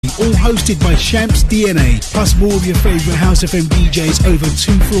all hosted by Champs DNA, plus more of your favourite House FM DJs over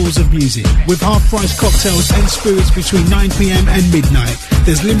 2 floors of music. With half-price cocktails and spirits between 9pm and midnight.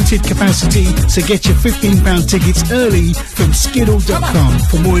 There's limited capacity, so get your £15 tickets early from skiddle.com.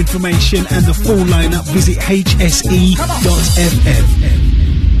 For more information and the full lineup, visit hse.fm.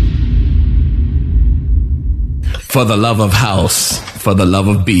 For the love of house, for the love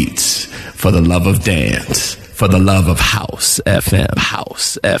of beats, for the love of dance, for the love of House FM,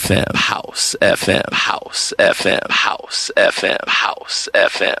 House FM, House FM, House FM, House FM, House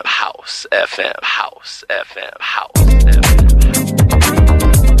FM, House FM, House FM, House FM.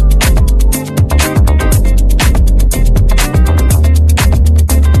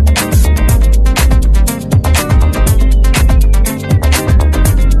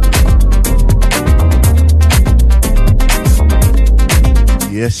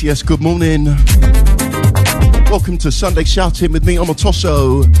 Yes, good morning. Welcome to Sunday Shoutin' with me,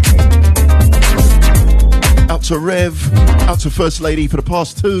 Omotoso. Out to Rev, out to First Lady for the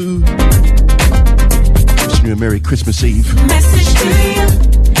past 2. Wishing you a Merry Christmas Eve. Message to you,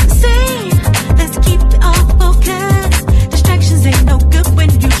 say, let's keep it all focused. Distractions ain't no good when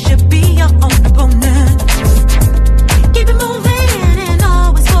you should be your own opponent. Keep it moving and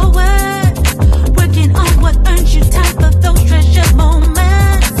always forward. Working on what earns you time for those treasure moments.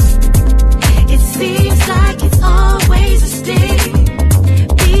 It seems like it's always a sting.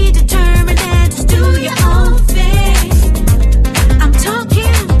 Be determined and just do your own thing. I'm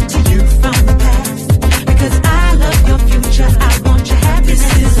talking to you from the past, because I love your future. I want your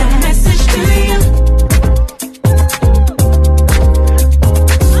happiness.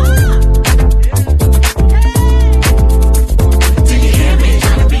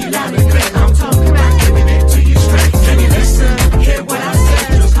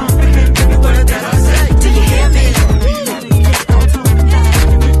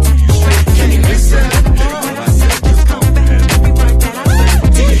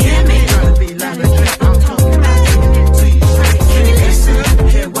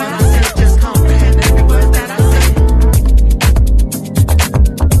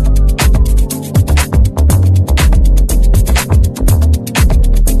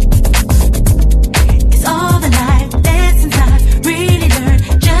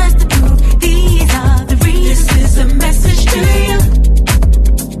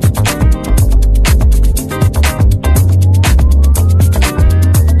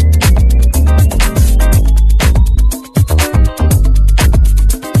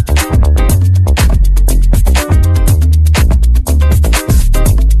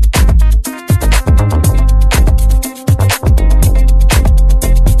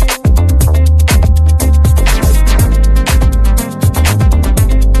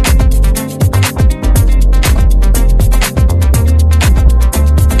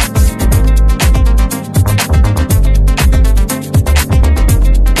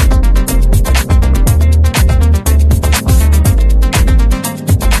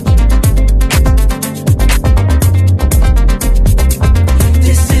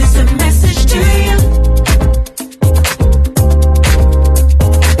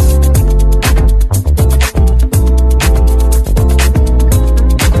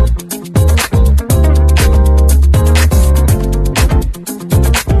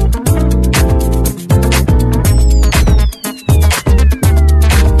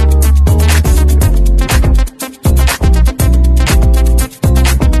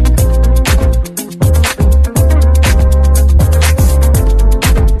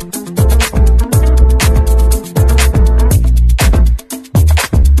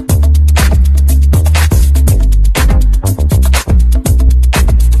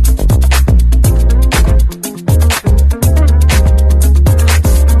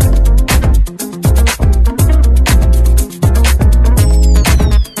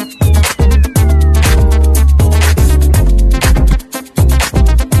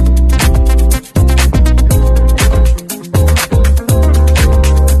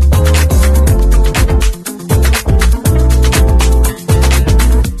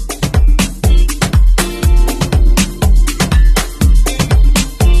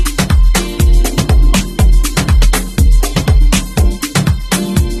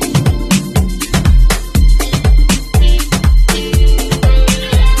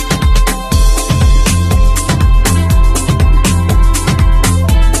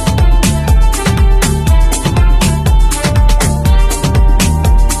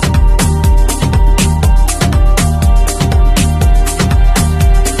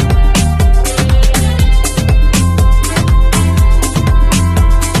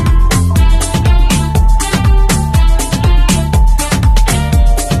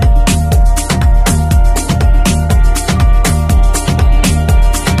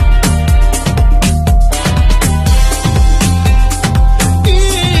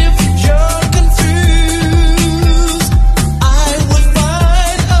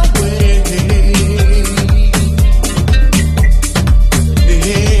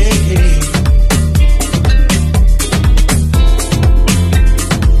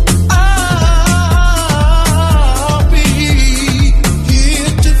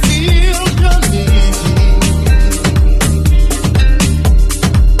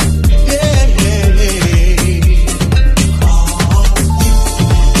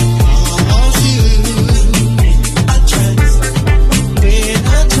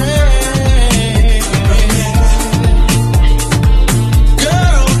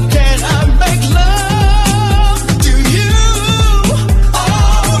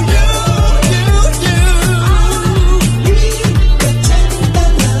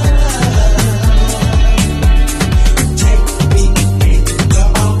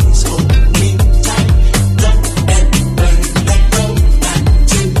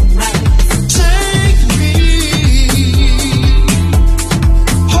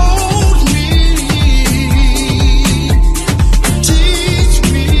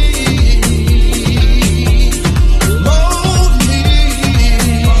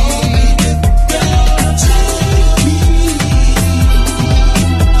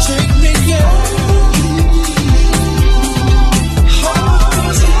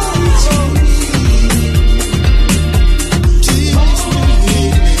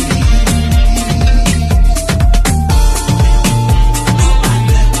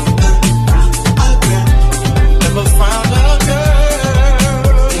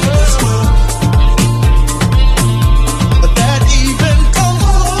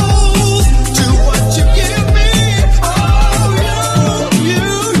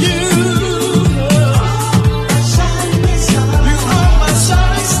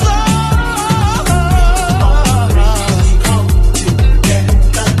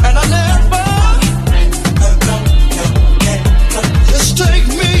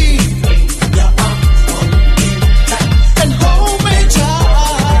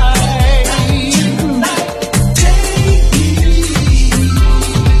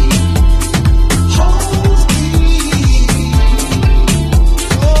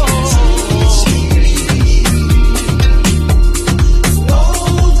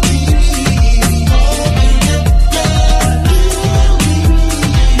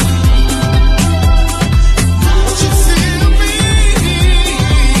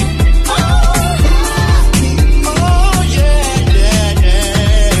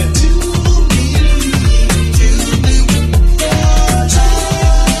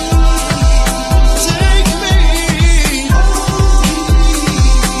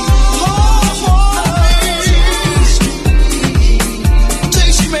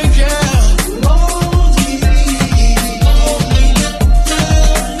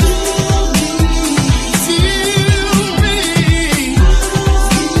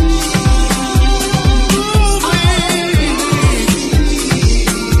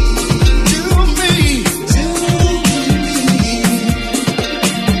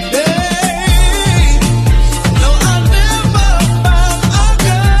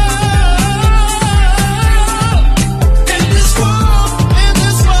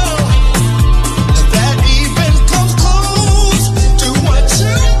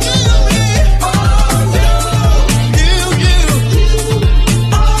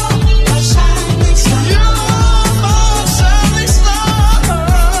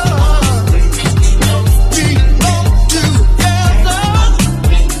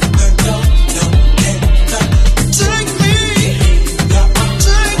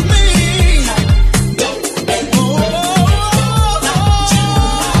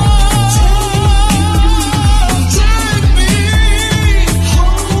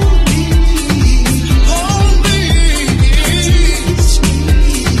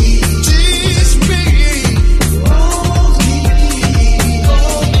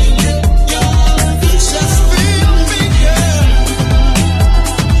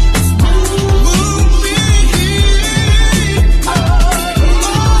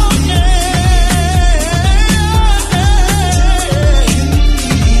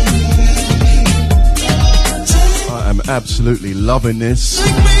 Absolutely loving this.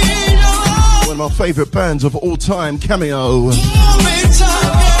 One of my favourite bands of all time, Cameo.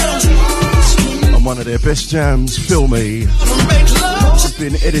 And one of their best jams, Feel Me. It's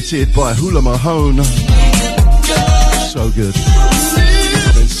been edited by Hula Mahone. So good.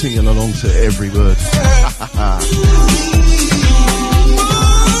 I've been singing along to every word.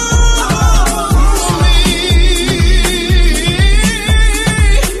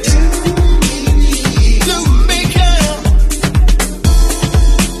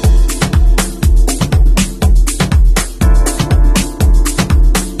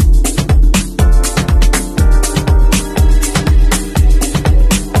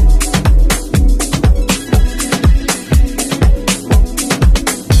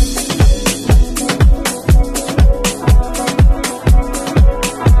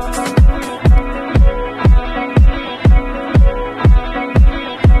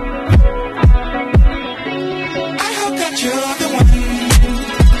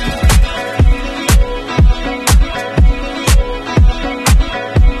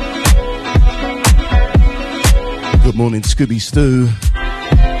 Morning, Scooby Stew.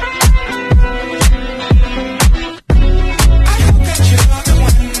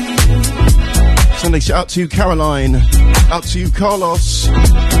 Sunday shout out to you, Caroline. Out to you, Carlos.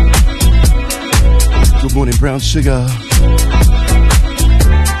 Good morning, Brown Sugar.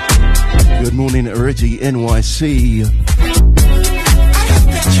 Good morning, Reggie NYC.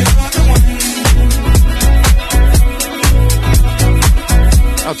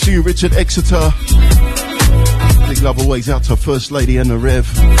 Out to you, Richard Exeter. Big love always out to First Lady and the Rev.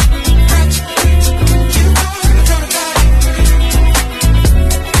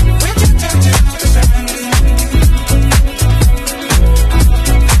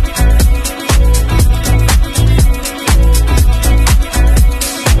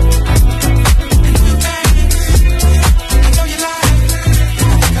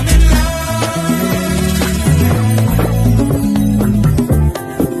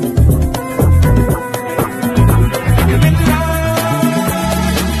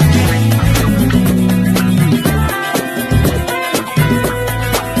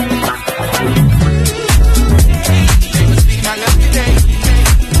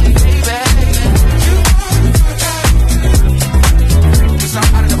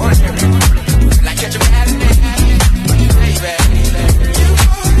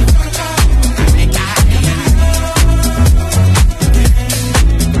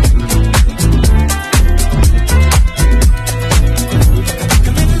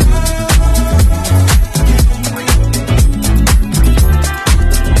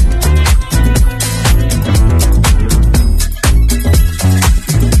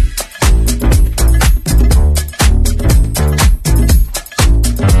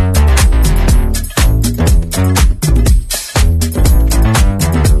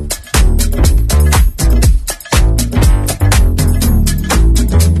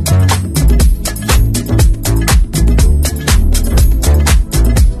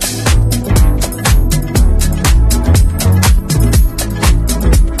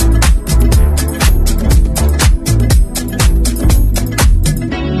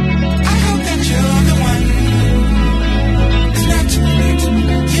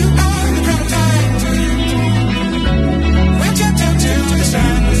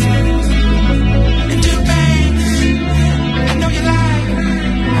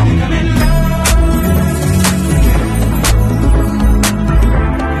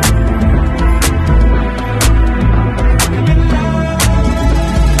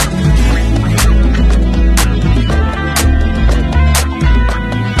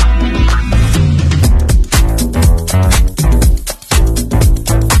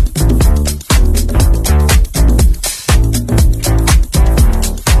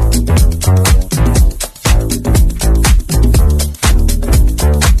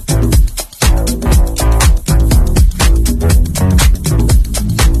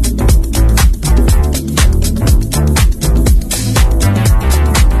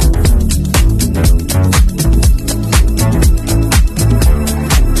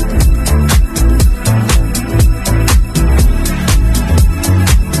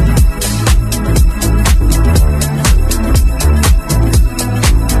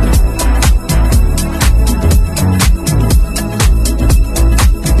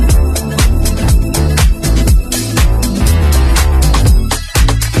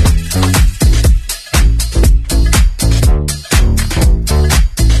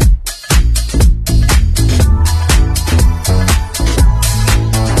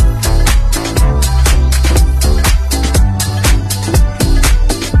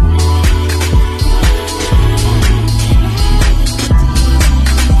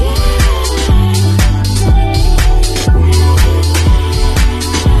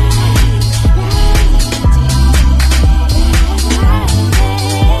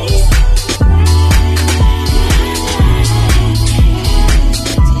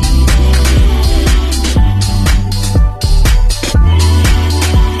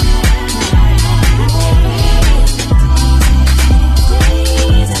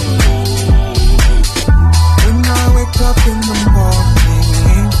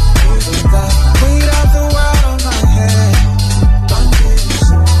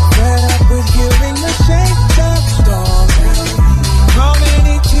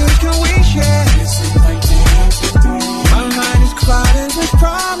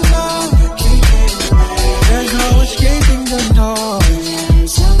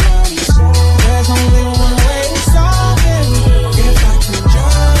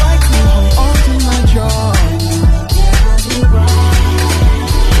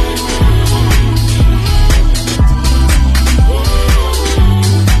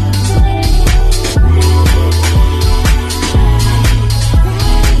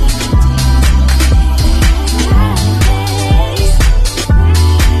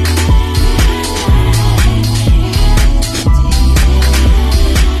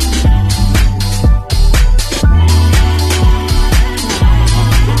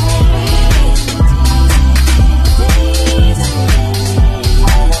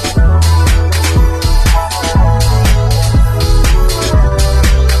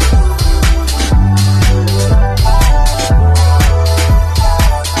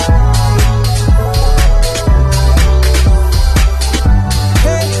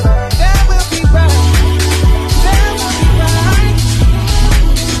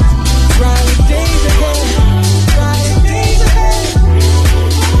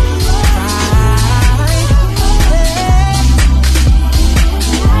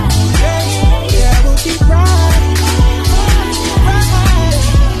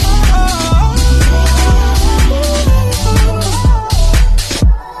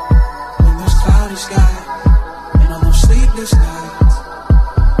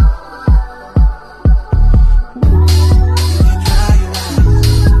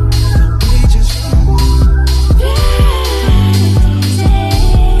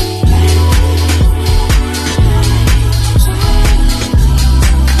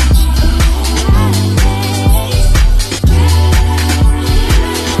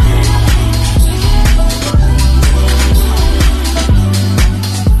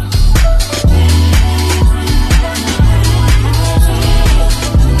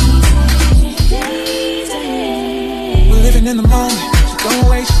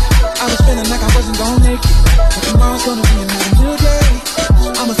 I was feeling like I wasn't gonna make it, but tomorrow's gonna be another new day.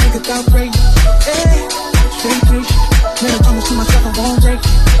 So I'ma think about breaking. Hey, stay patient. Made a promise to myself I won't break it,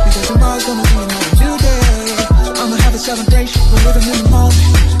 because tomorrow's gonna be another new day. So I'ma have a celebration. We're living in the moment,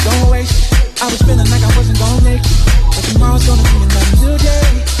 so don't waste it. I was feeling like I wasn't gonna make it, but tomorrow's gonna be another new day.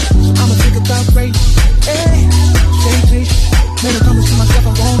 So I'ma think about breaking. Hey, stay patient. Made a promise to myself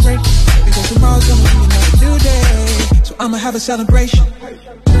I won't break it, because tomorrow's gonna be another new day. So I'ma have a celebration.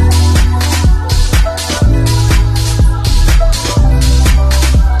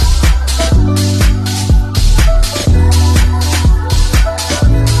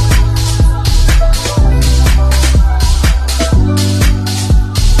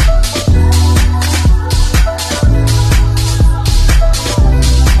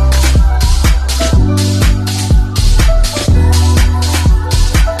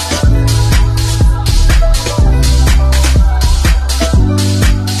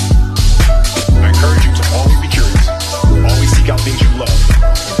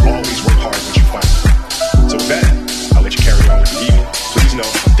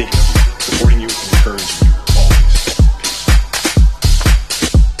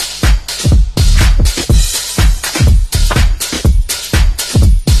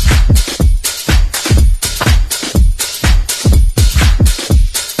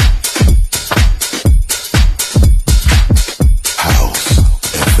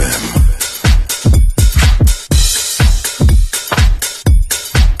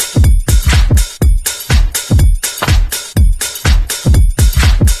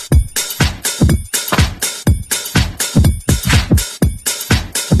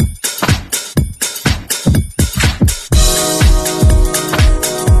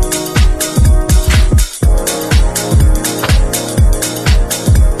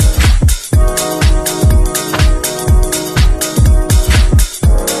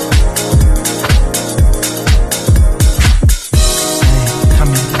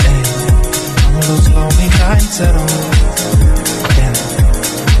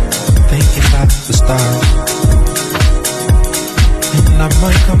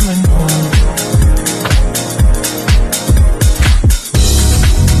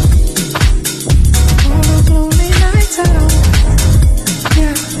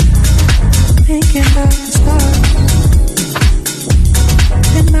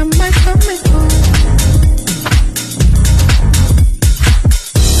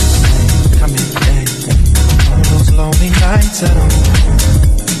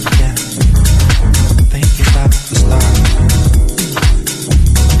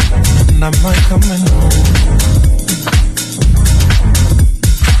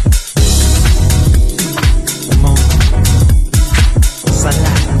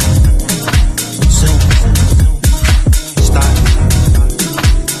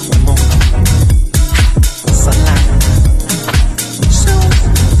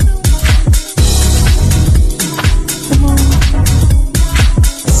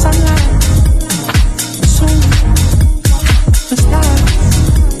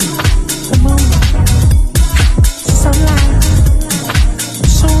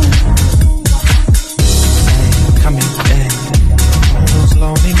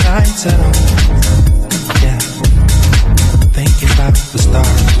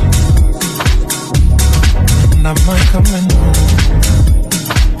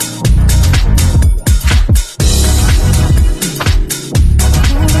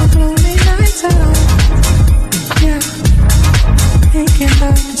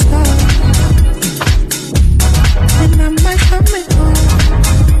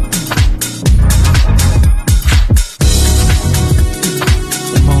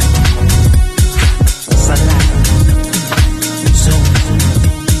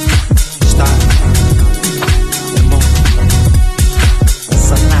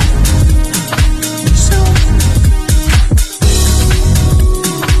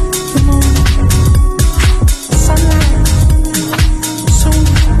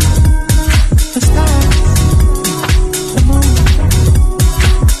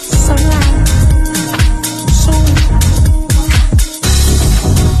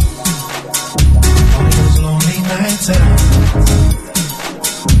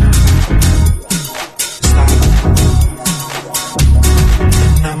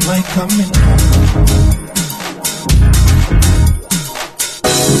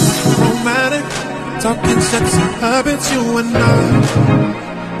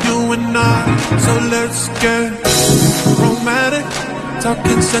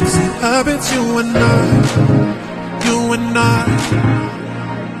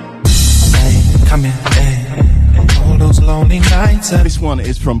 This one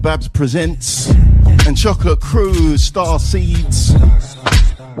is from Babs Presents and Chocolate Cruise, Star Seeds. And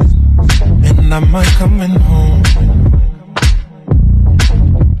am I coming home?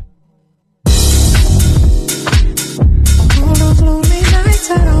 All those lonely nights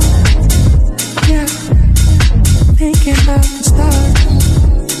alone, yeah, thinking about the stars.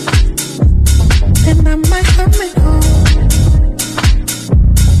 And am I coming home?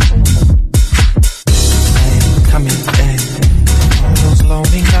 I am coming in. All those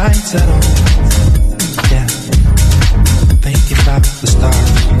lonely nights alone, yeah, thinking about the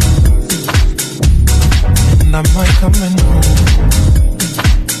stars. And am I coming home?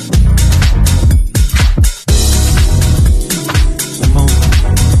 The moon,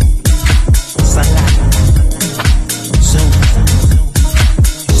 sunlight, zoom,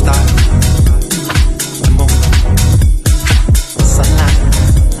 stars. The moon, sunlight,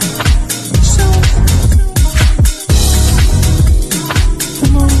 zoom. The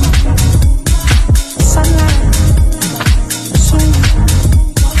moon, sunlight, zoom.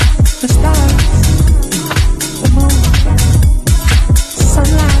 The stars. The moon,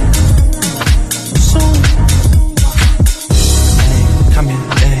 sunlight, zoom. Coming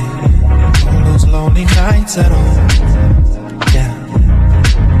in, all those lonely nights at home, yeah,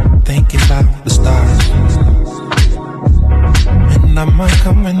 thinking about the stars. And am I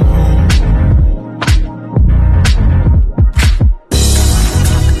coming home?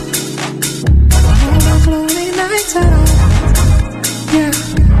 All those lonely nights at home, yeah,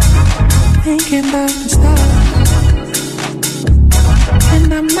 thinking about the stars.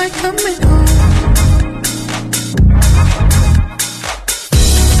 And am I coming home?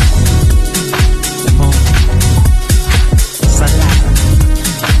 The moon, sunlight,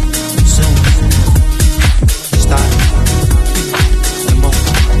 zoom, stars. The moon,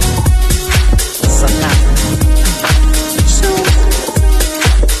 sunlight, zoom.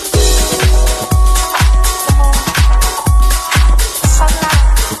 Sunlight,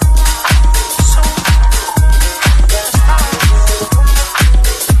 zoom.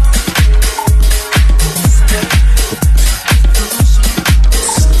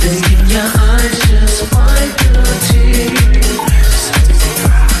 In your eyes, just wipe your tears.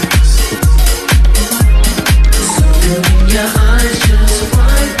 In your eyes, just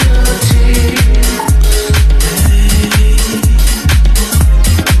wipe your tears.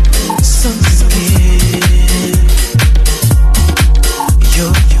 So scared,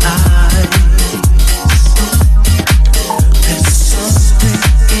 your eyes. There's something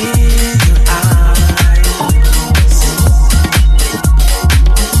in your eyes.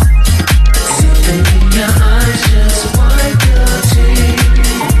 In your eyes, just wipe your tears.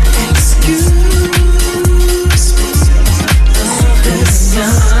 Excuse me. There's In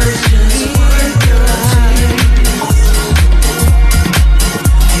your eyes, something just wipe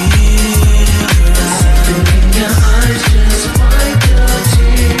your tears. In your eyes, just wipe your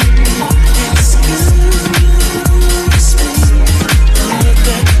tears. Excuse me.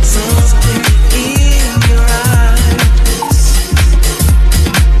 There's something in your eyes.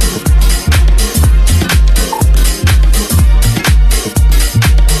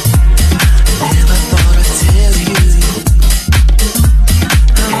 Never thought I'd tell you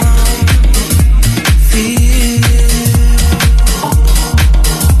how I feel.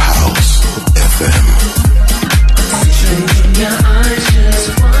 House FM. In your eyes, just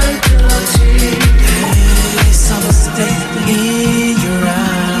wipe your tears. There's something in your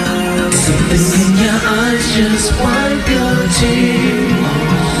eyes. In your eyes, just wipe your tears.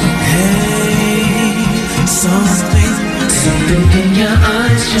 Hey, something In your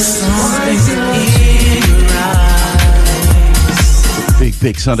eyes, just wipe in your tears. your eyes.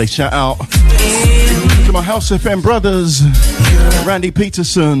 Big Sunday shout out to my House FM brothers, Randy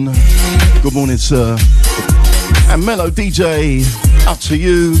Peterson. Good morning, sir. And Mellow DJ, out to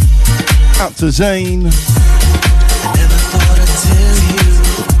you. Out to Zane. Never thought I'd tell you.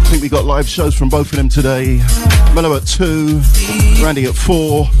 I think we got live shows from both of them today. Mellow at 2, Randy at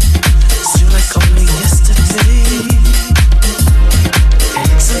 4. Seemed like only yesterday.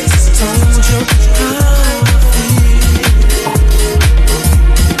 Since I told you how I feel.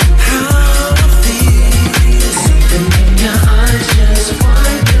 How I feel. In your eyes, just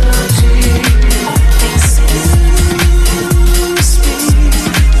wipe your tears. Excuse me.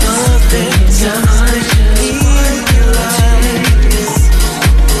 Nothing's In your eyes, just in wipe your your eyes.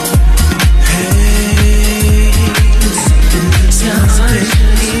 Hey, tears. In your eyes,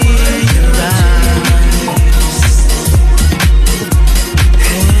 just something in your eyes.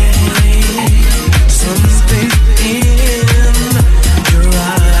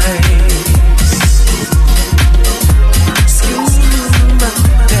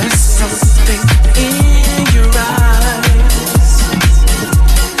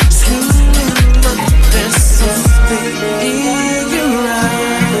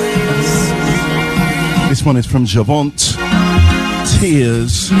 This one is from Javont.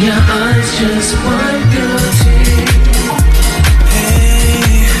 Tears. Your eyes just wipe your tears.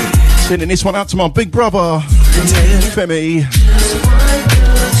 Sending this one out to my big brother, Femi.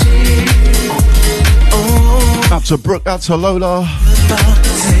 Out to Brooke, out to Lola.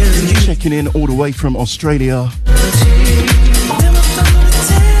 Checking in all the way from Australia.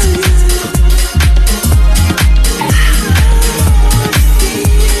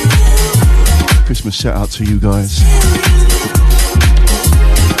 Christmas shout out to you guys.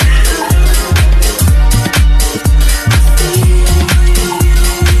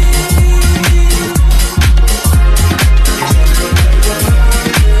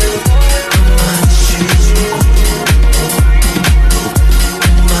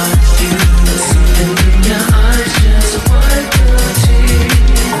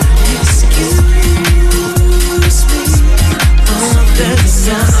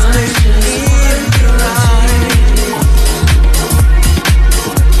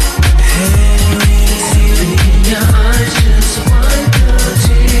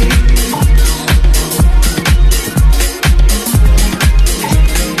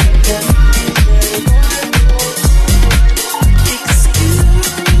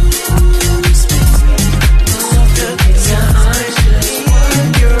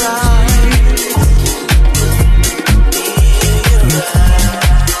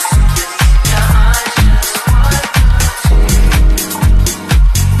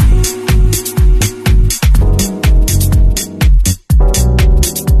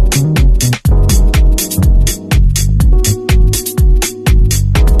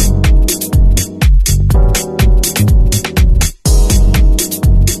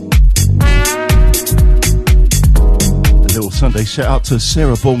 Shout out to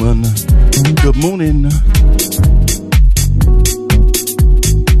Sarah Bowman. Good morning.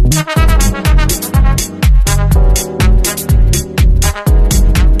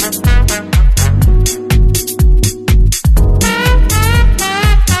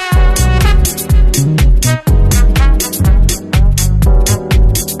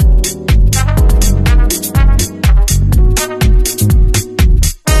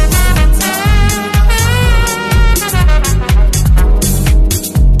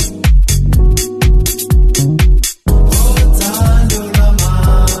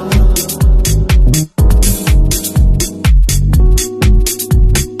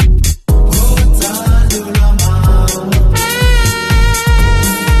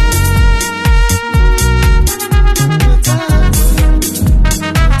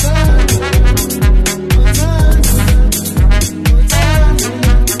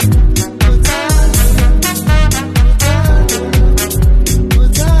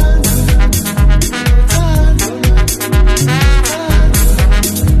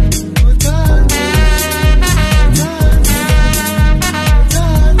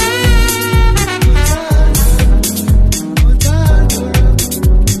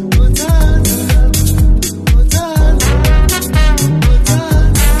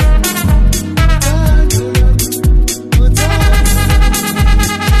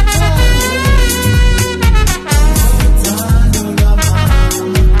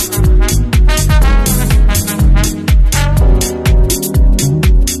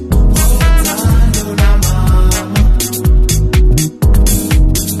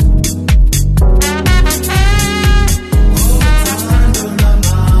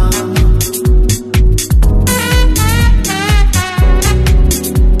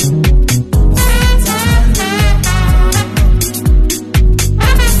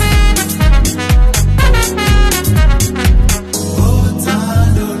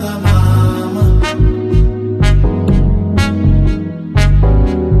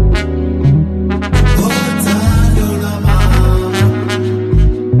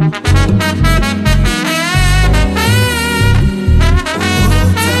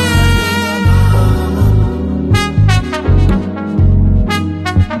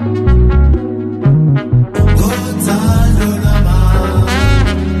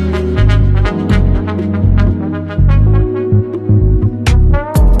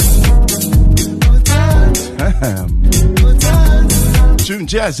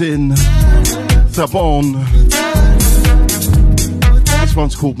 Jazzin, Sabon. This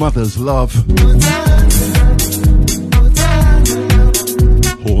one's called Mother's Love.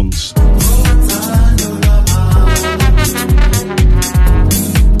 Horns.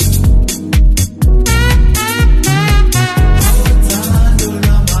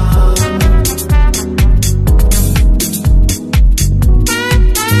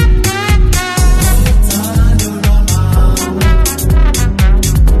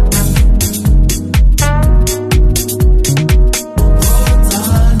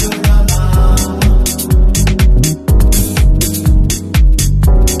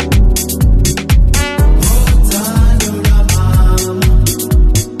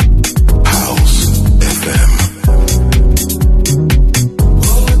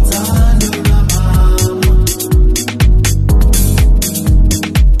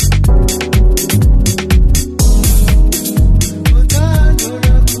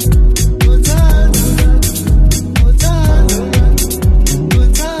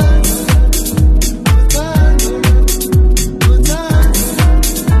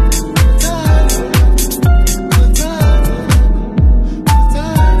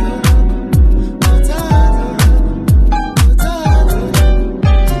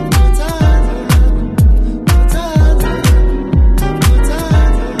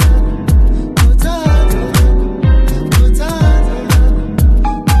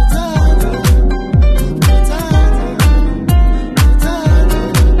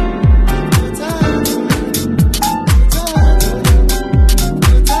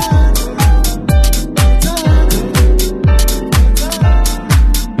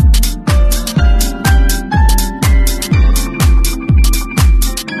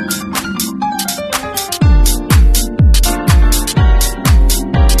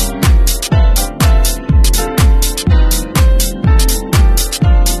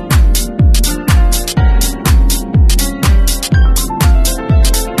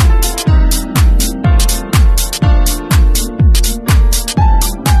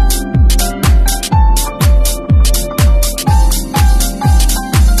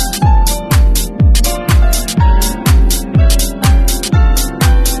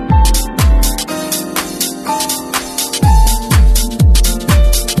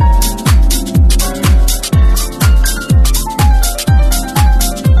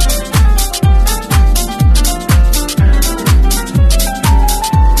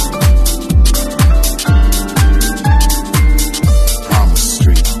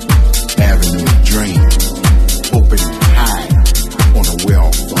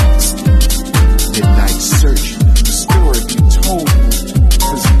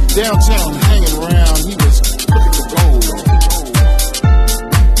 Downtown hanging around, he was looking for gold.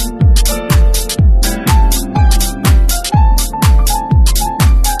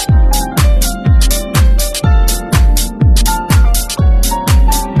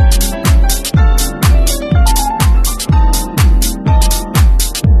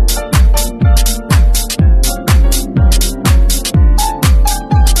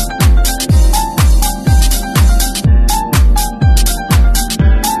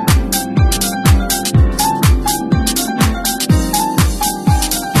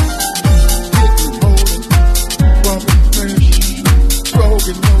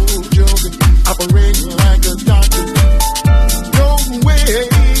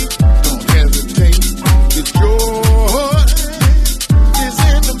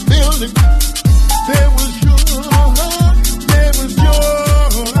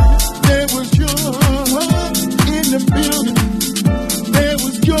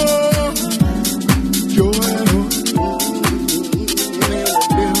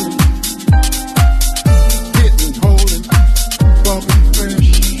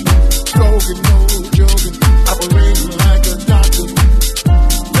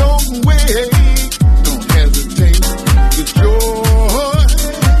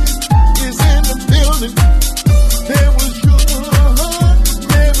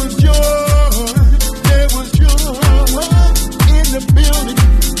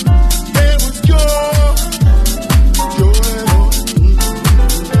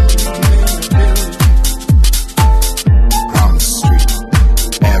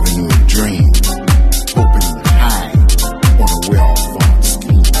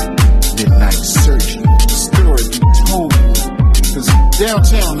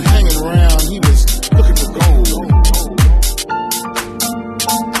 Downtown hanging around, he was looking for gold.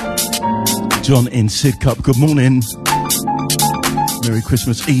 John in Sidcup, good morning. Merry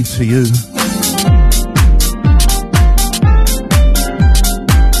Christmas Eve to you.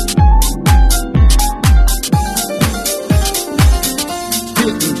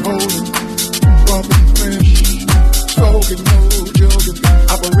 Hitting, holding, bumping fresh, smoking, no joking,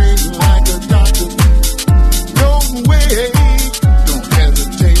 operating like a doctor. No way.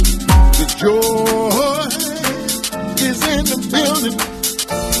 Joy is in the building.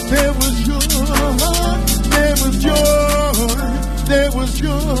 There was joy, there was joy, there was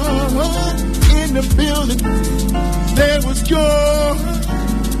joy in the building. There was joy,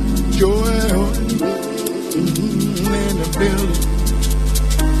 joy in the building.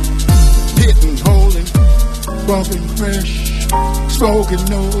 Hitting, holding, bumping fresh, smoking,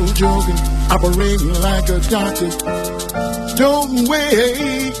 no joking, operating like a doctor. Don't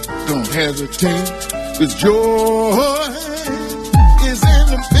wait, don't hesitate, 'cause joy is in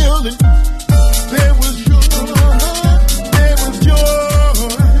the building. There was joy, there was joy,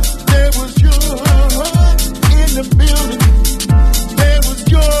 there was joy in the building. There was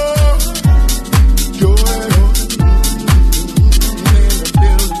joy, joy in the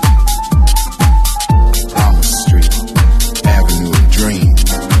building. Thomas Street, Avenue of Dreams,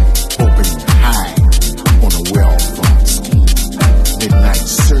 hoping high on a well-thought scheme. Midnight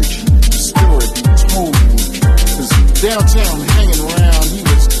searching, the story be told. 'Cause downtown hanging around, he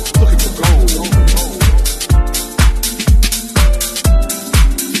was looking for gold.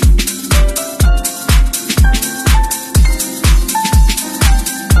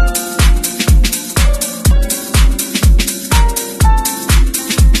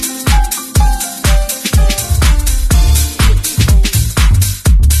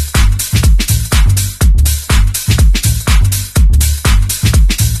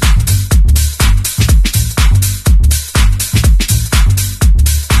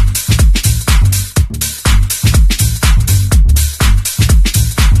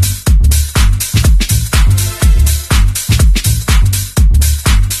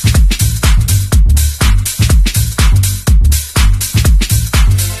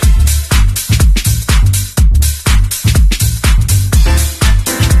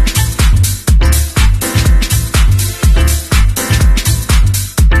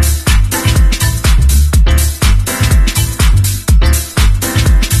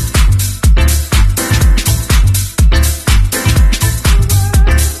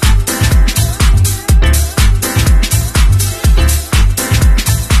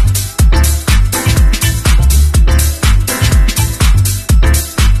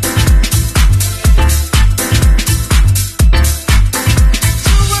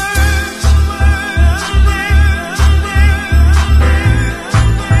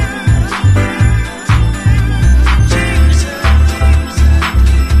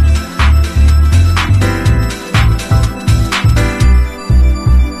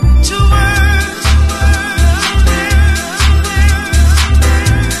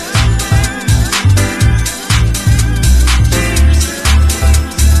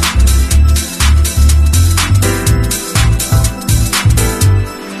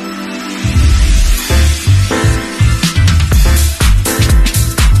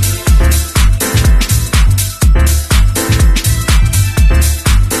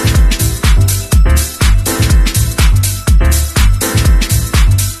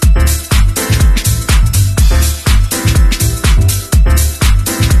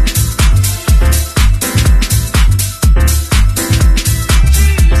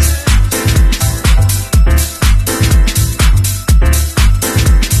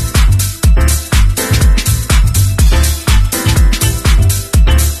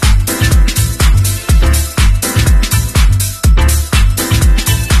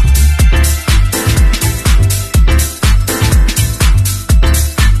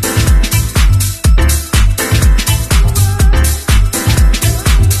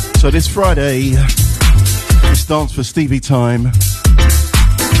 So this Friday, it's Dance for Stevie time.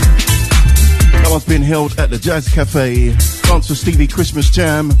 That one's been held at the Jazz Cafe. Dance for Stevie Christmas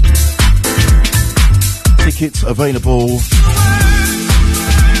Jam. Tickets available.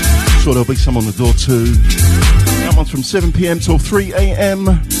 Sure there'll be some on the door too. That one's from 7 p.m. till 3 a.m.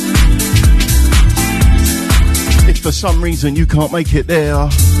 If for some reason you can't make it there,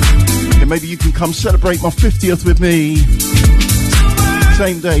 then maybe you can come celebrate my 50th with me.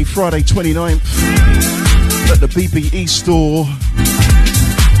 Same day, Friday 29th, at the BBE store.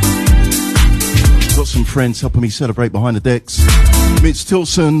 Got some friends helping me celebrate behind the decks. Mitch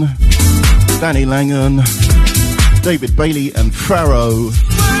Tilson, Danny Langan, David Bailey and Farrow.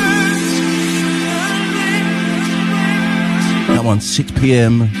 That one's 6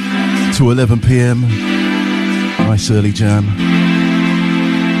 p.m. to 11 p.m. Nice early jam.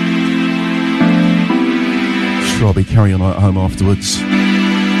 Sure I'll be carrying on at home afterwards.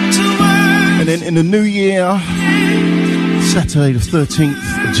 And then in the new year, Saturday the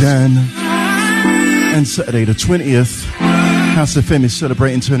 13th of Jan and Saturday the 20th, House FM is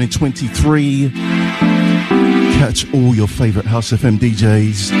celebrating turning 23. Catch all your favourite House FM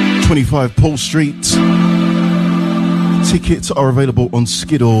DJs, 25 Paul Street. Tickets are available on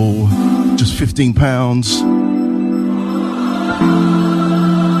Skiddle, just £15.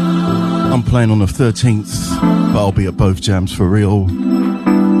 I'm playing on the 13th, but I'll be at both jams for real.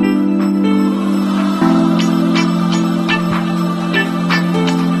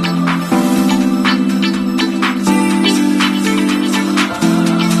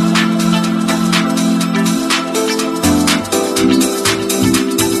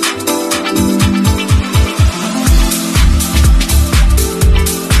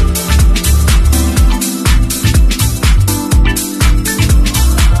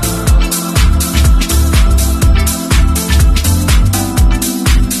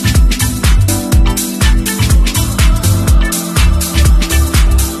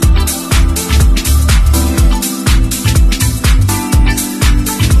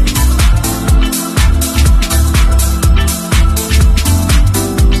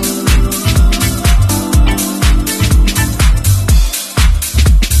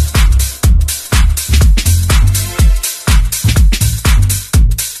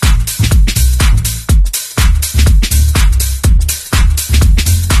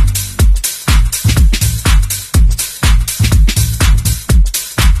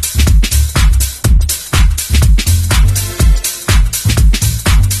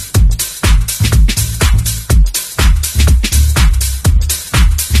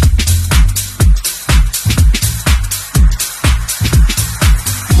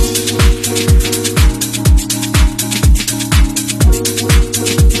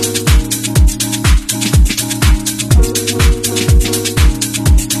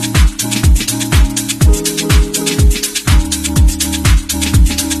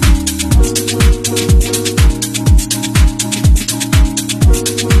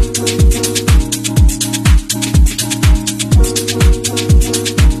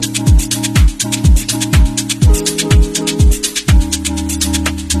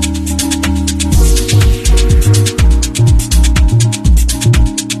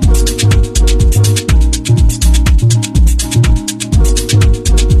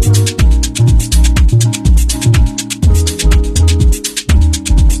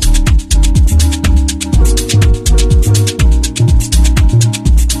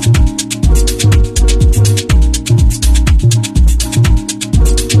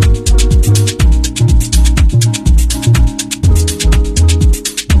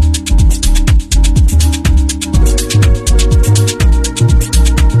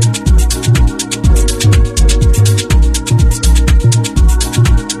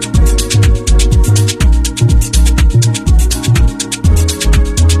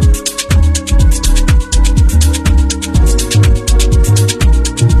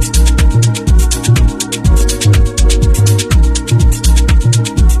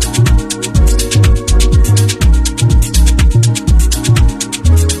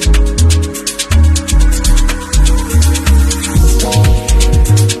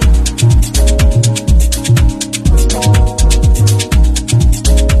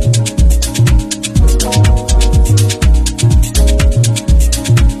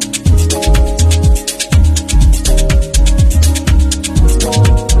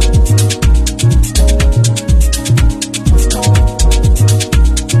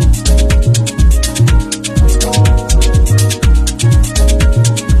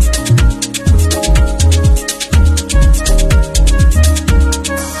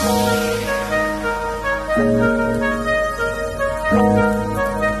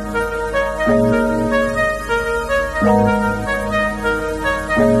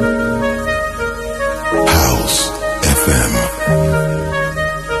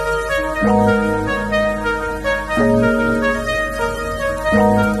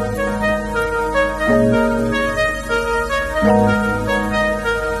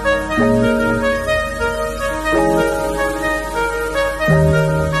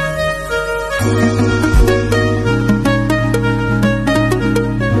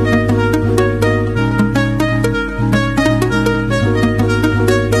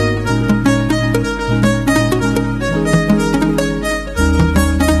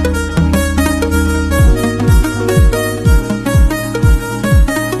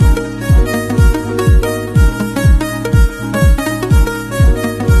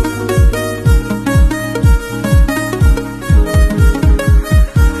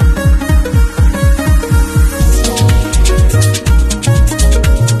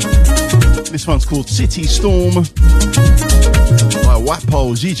 This one's called City Storm by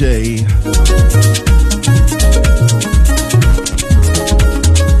Wapo GJ.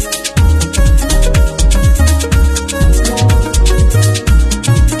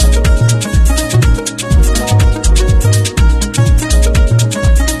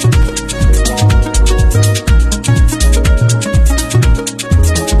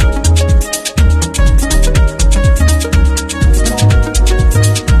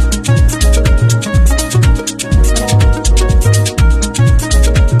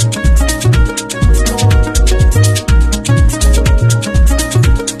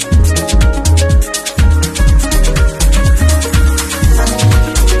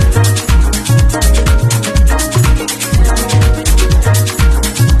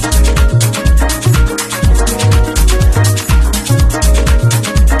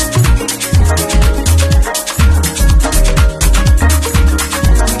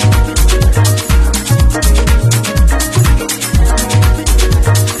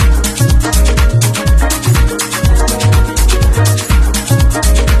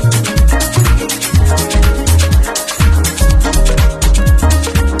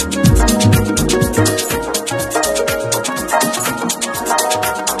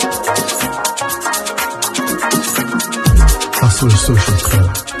 Social Club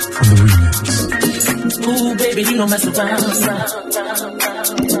on the remix. Ooh, baby, you don't mess around.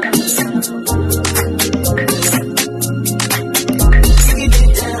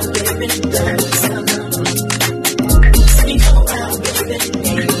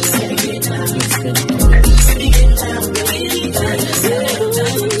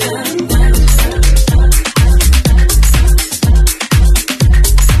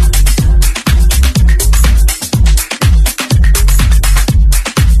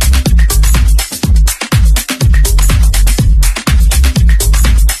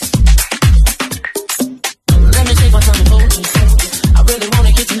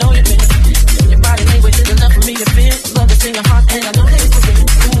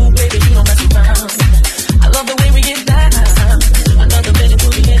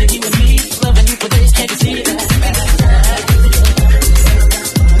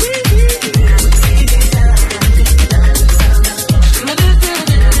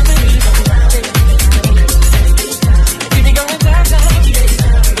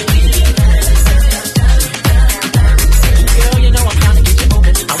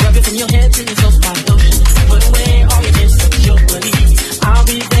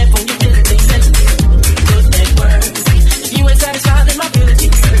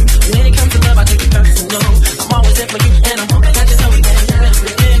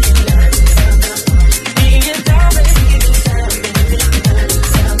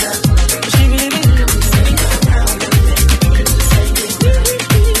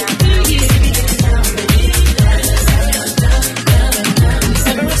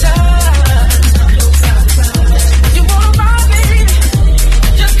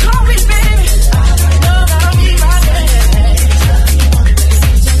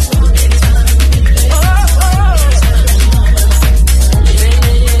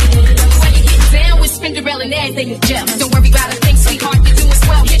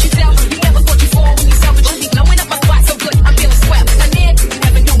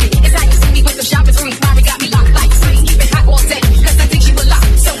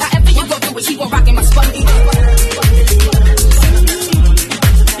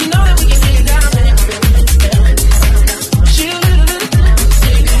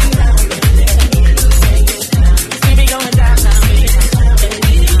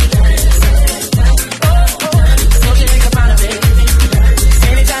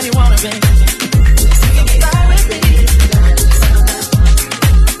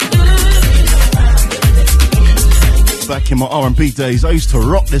 In my R&B days, I used to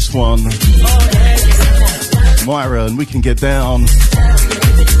rock this one. Myra and We Can Get Down.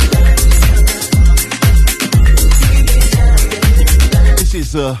 This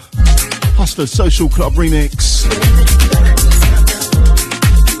is a Hustler Social Club remix.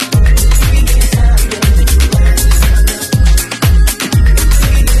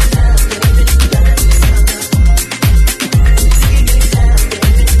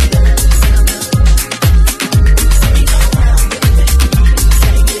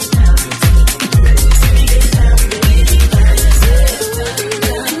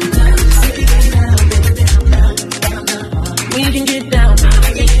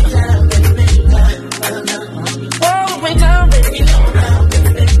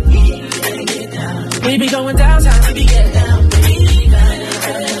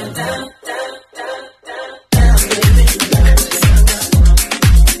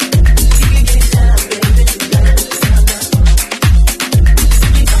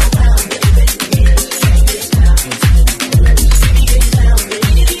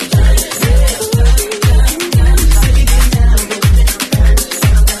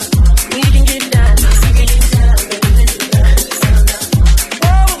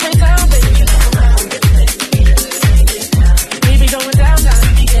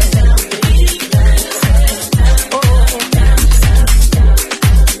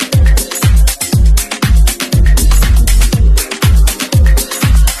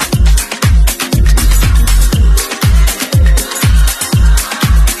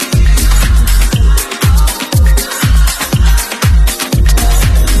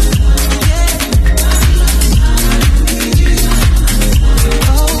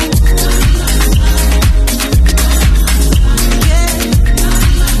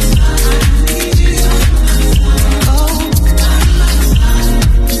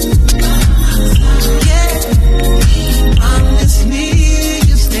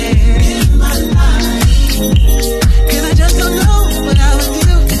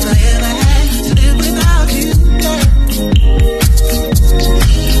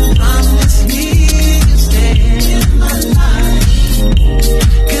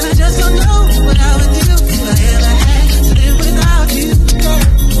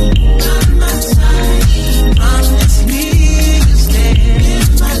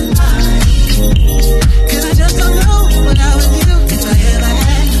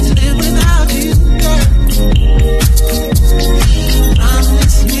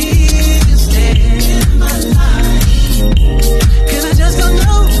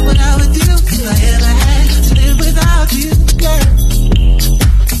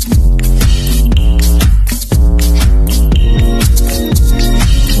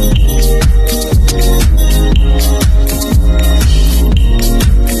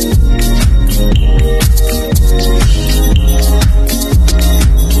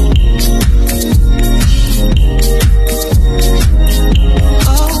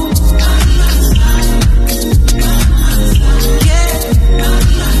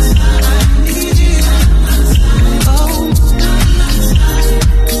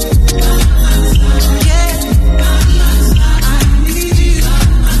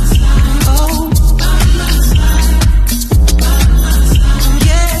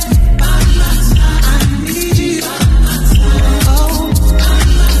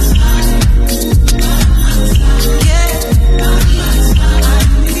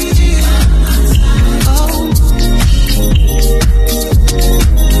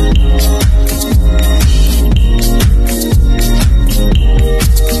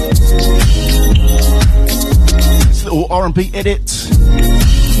 R&B edit.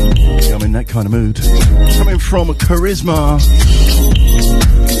 Yeah, I'm in that kind of mood. Coming from Charisma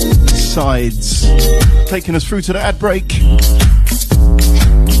Sides, taking us through to the ad break.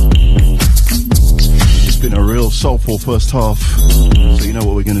 It's been a real soulful first half, so you know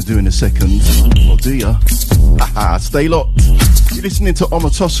what we're going to do in a second. Or do ya? Haha, stay locked. You're listening to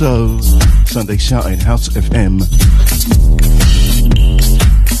Omotoso, Sunday Shouting, House FM.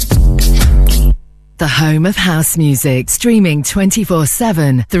 The home of house music, streaming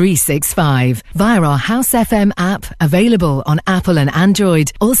 24/7, 365 via our House FM app, available on Apple and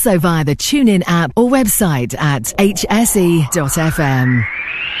Android, also via the TuneIn app or website at hse.fm.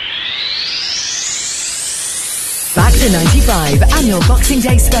 Back to 95 annual Boxing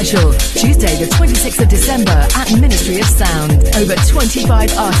Day special, Tuesday the 26th of December at Ministry of Sound. Over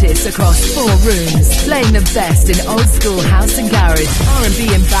 25 artists across 4 rooms, playing the best in old school house and garage,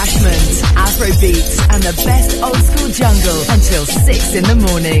 R&B and bashment, Afro beats, and the best old school jungle until 6 in the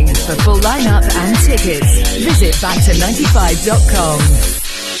morning. For full lineup and tickets, visit back295.com.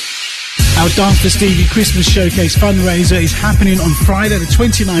 Our Dance for Stevie Christmas Showcase fundraiser is happening on Friday the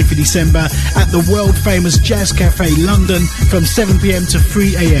 29th of December at the world famous Jazz Cafe London from 7pm to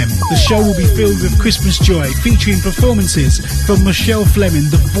 3am. The show will be filled with Christmas joy, featuring performances from Michelle Fleming,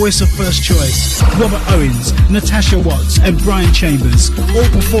 the voice of First Choice, Robert Owens, Natasha Watts and Brian Chambers, all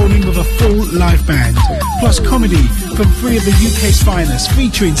performing with a full live band. Plus comedy from 3 of the UK's finest,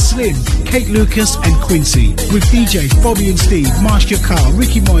 featuring Slim, Kate Lucas and Quincy, with DJs Bobby and Steve, Marcia Carr,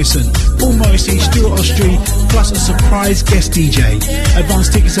 Ricky Moyson, Paul Morrissey, Stuart Ostry, plus a surprise guest DJ. Advance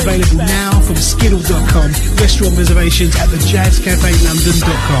tickets available now from skiddle.com, restaurant reservations at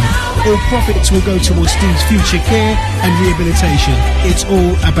thejazzcafeLondon.com. All profits will go towards Steve's future care and rehabilitation. It's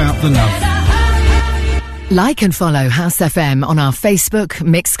all about the love. Like and follow House FM on our Facebook,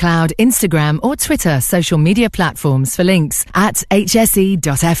 Mixcloud, Instagram or Twitter social media platforms for links at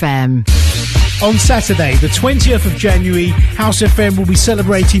hse.fm. On Saturday, the 20th of January, House FM will be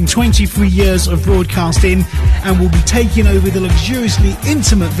celebrating 23 years of broadcasting and will be taking over the luxuriously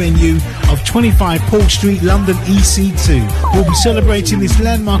intimate venue of 25 Paul Street, London EC2. We'll be celebrating this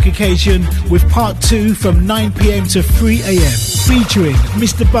landmark occasion with part 2 from 9pm to 3am, featuring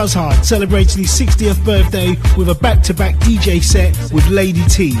Mr. Buzzhard celebrating his 60th birthday with a back-to-back DJ set with Lady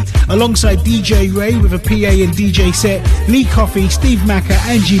T, alongside DJ Ray with a PA and DJ set, Lee Coffey, Steve Macker,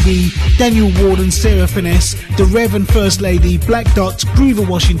 Angie B, Daniel Warden, Sarah Finesse, The Rev and First Lady, Black Dots, Groover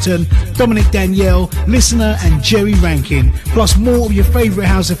Washington, Dominic Danielle, Listener and Jerry Rankin, plus more of your favourite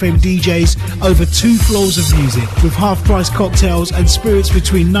House FM DJs over 2 floors of music, with half-price cocktails and spirits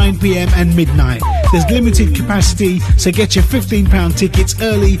between 9pm and midnight. There's limited capacity, so get your £15 tickets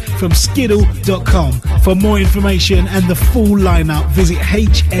early from skiddle.com. For more information and the full lineup, visit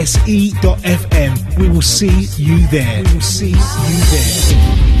hse.fm. We will see you there. We will see you there.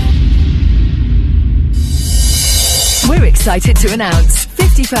 We're excited to announce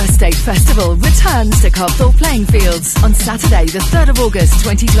 51st State Festival returns to Copthall Playing Fields on Saturday the 3rd of August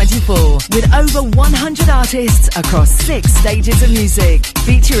 2024 with over 100 artists across 6 stages of music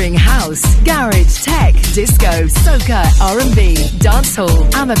featuring house, garage, tech, disco, soca, R&B, dancehall,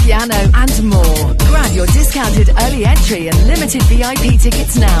 amapiano and more. Grab your discounted early entry and limited VIP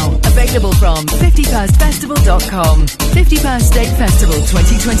tickets now. Available from 51stfestival.com. 51st State Festival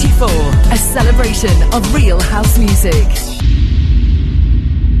 2024, a celebration of real house music.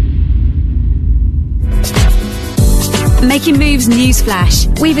 Making moves newsflash.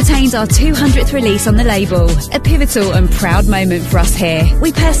 We've attained our 200th release on the label. A pivotal and proud moment for us here.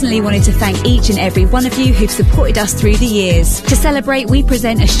 We personally wanted to thank each and every one of you who've supported us through the years. To celebrate, we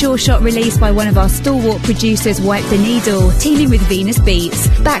present a sure shot release by one of our stalwart producers, Wipe the Needle, teaming with Venus Beats.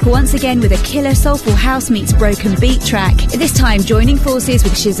 Back once again with a killer soulful house meets broken beat track. This time joining forces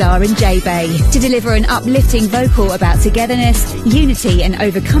with Shazar and J-Bay to deliver an uplifting vocal about togetherness, unity and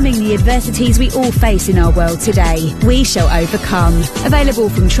overcoming the adversities we all face in our world today. We shall overcome. Available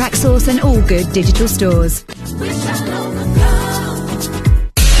from Tracksource and all good digital stores.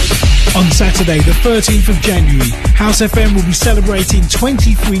 On Saturday, the 13th of January, House FM will be celebrating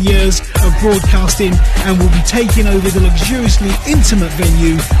 23 years of broadcasting and will be taking over the luxuriously intimate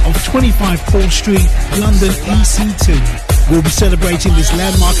venue of 25 Paul Street, London EC2. We'll be celebrating this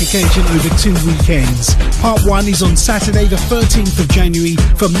landmark occasion over 2 weekends. Part 1 is on Saturday the 13th of January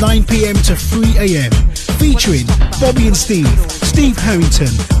from 9pm to 3am, featuring Bobby and Steve, Steve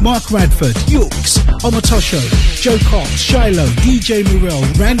Harrington, Mark Radford, Yooks, Omatosho, Joe Cox, Shiloh, DJ Morel,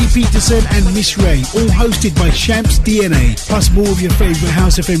 Randy Peterson and Miss Ray, all hosted by Shamps DNA, plus more of your favourite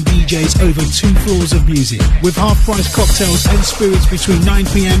House FM DJs over 2 floors of music, with half-price cocktails and spirits between 9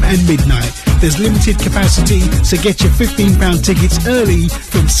 p.m. and midnight. There's limited capacity, so get your £15 tickets early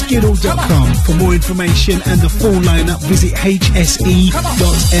from Skiddle.com. For more information and the full lineup, visit hse.fm.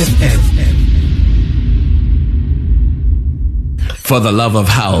 For the love of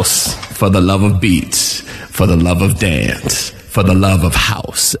house, for the love of beats, for the love of dance, for the love of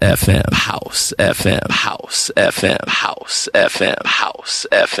House FM, House FM, House FM, House FM, House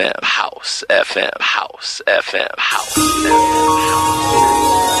FM, House FM, House FM, House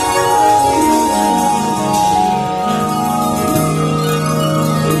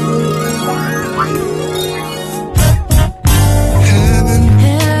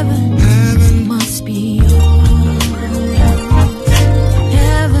Heaven must be yours.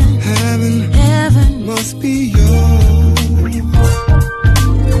 Heaven must be yours.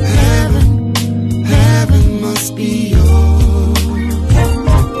 Heaven must be yours.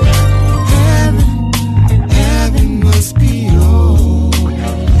 Heaven must be yours.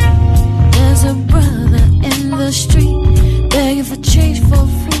 There's a brother in the street begging for change for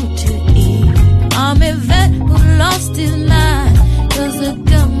food to eat. I'm a vet who lost his mind 'cause the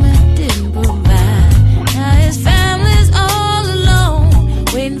government didn't provide. Now his family's all alone,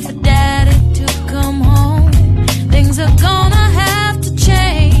 waiting for daddy to come home. Things are gonna have to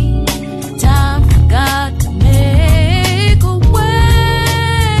change. Time for God to make a way.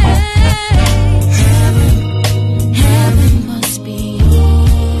 Heaven must be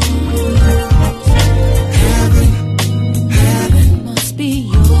yours. Heaven must be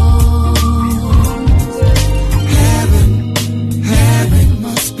yours. Heaven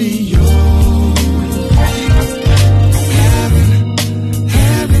must be yours.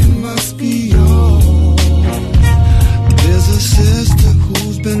 Heaven must be yours. There's a sister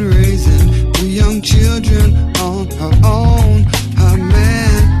who's been raising 2 young children on her own. Her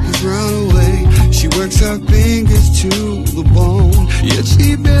man has run away. She works her fingers to the bone, yet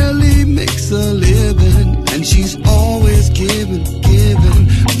she barely makes a living. And she's always giving.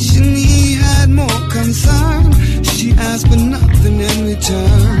 He had more concern. She asked for nothing in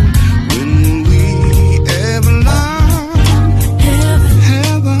return. When we ever learn,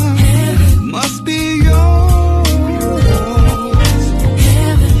 heaven must be yours.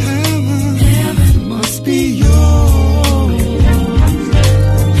 Heaven must be yours.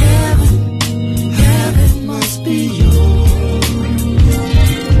 Heaven must be yours.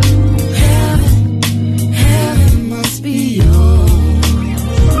 Heaven must be yours.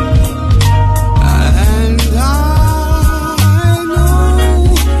 And I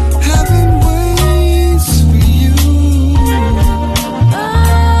know heaven waits for you. Oh,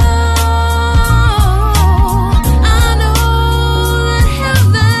 I know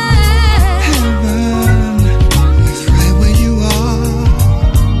that Heaven is right where you are,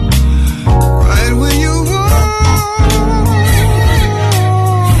 right where you are.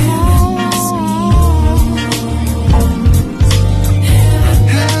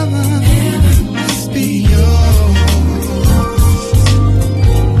 Heaven must be yours.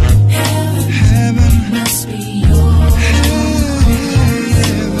 Heaven must be yours.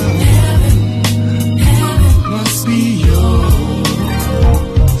 must be yours.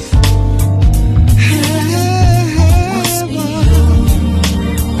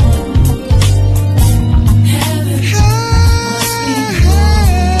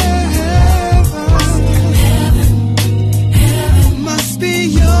 Must be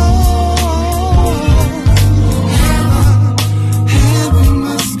yours. Heaven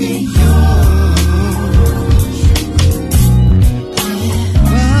must be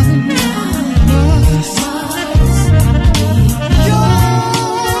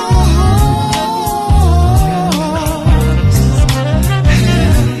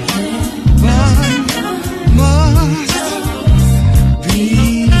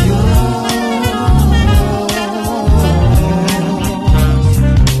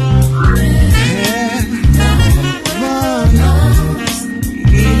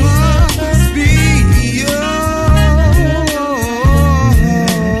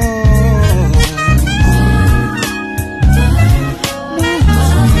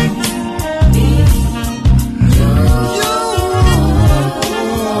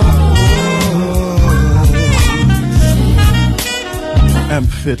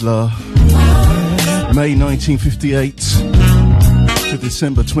Fiddler, May 1958 to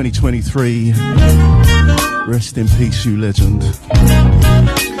December 2023. Rest in peace, you legend.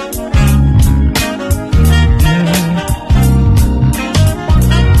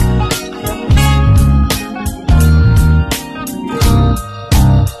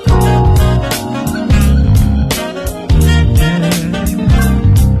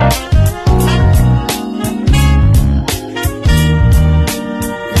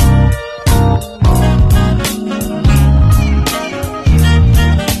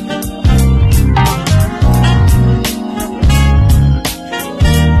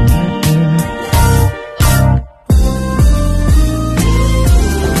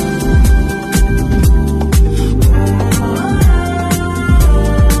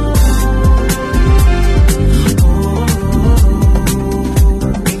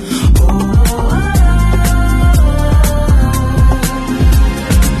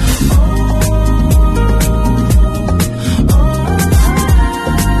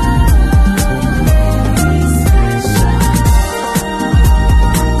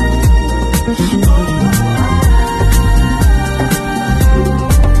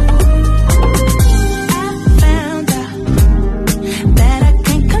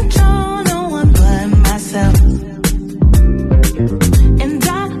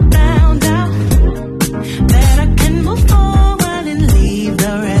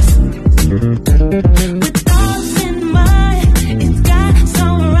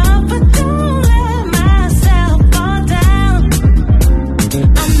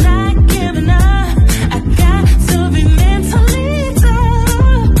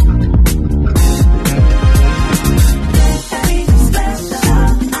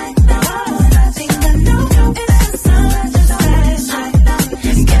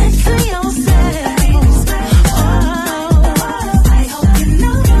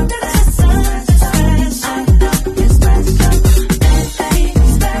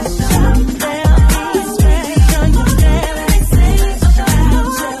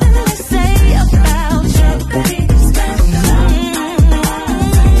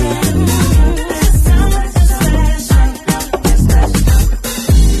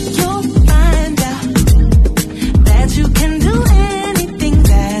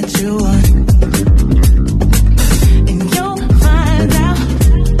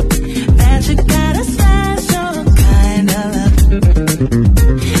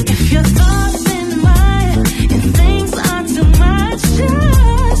 If your thoughts and mine and things are too much,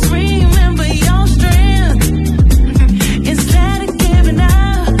 just remember your strength. Instead of giving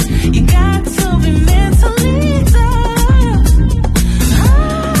up, you got to be mentally tough.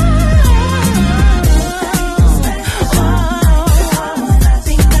 I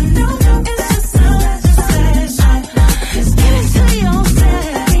think I know it's just just give it to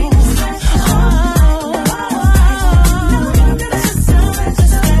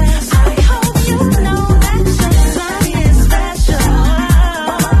yourself. I hope you know that your son is special.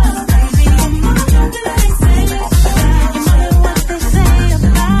 Baby, you're more than they say. You're more than what they say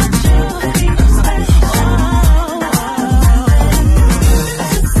about you.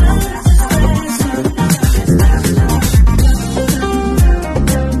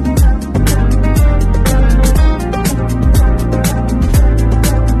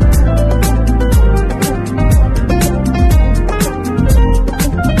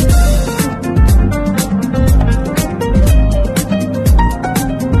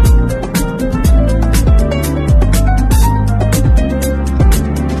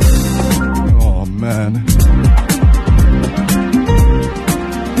 Oh man.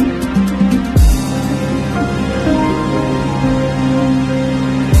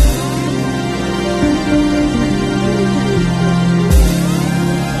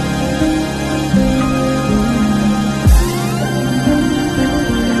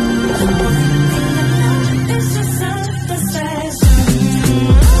 It's just self-possession.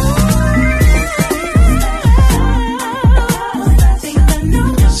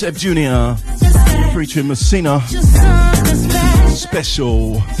 Seb Jr. featuring Messina.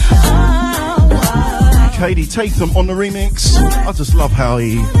 Special. Katie Tatham on the remix. I just love how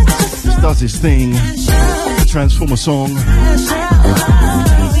he just does his thing. The Transformer song.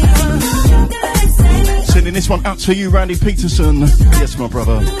 Sending this one out to you, Randy Peterson. Yes, my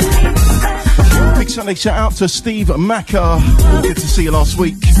brother. Big Sunday shout out to Steve Macker. Good to see you last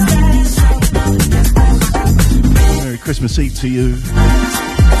week. Merry Christmas Eve to you.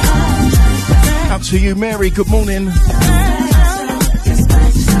 Out to you, Mary. Good morning.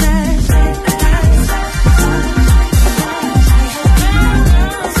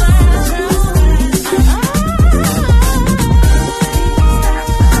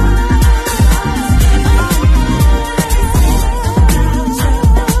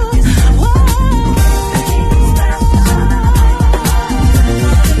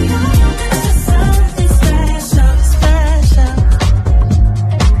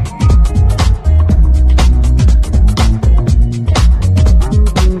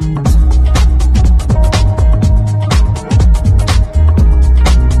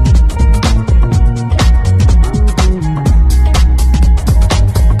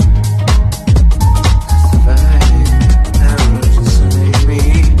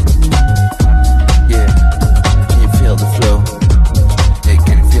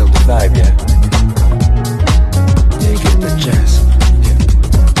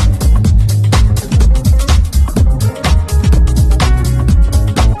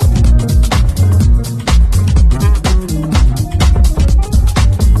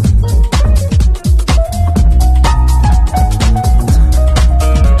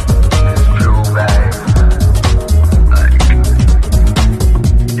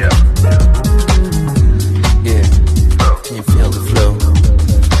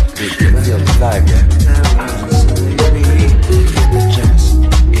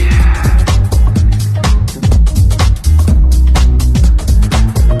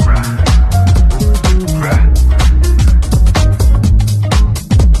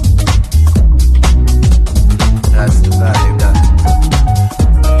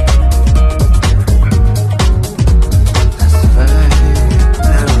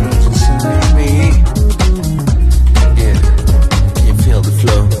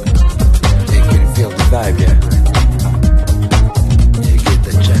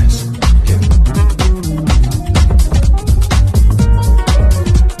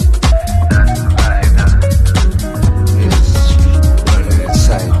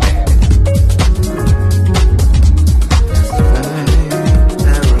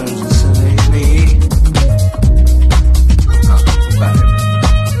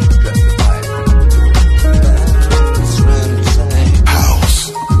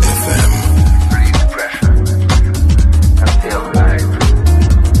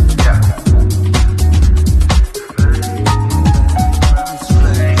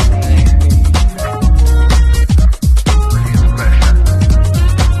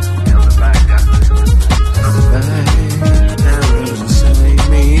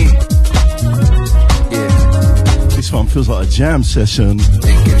 jam session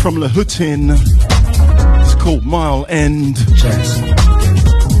from Shoutin. It's called Mile End.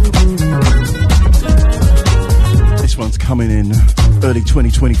 This one's coming in early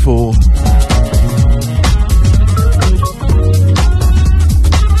 2024.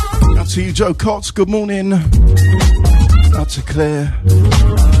 Out to you, Joe Cox. Good morning. Out to Claire.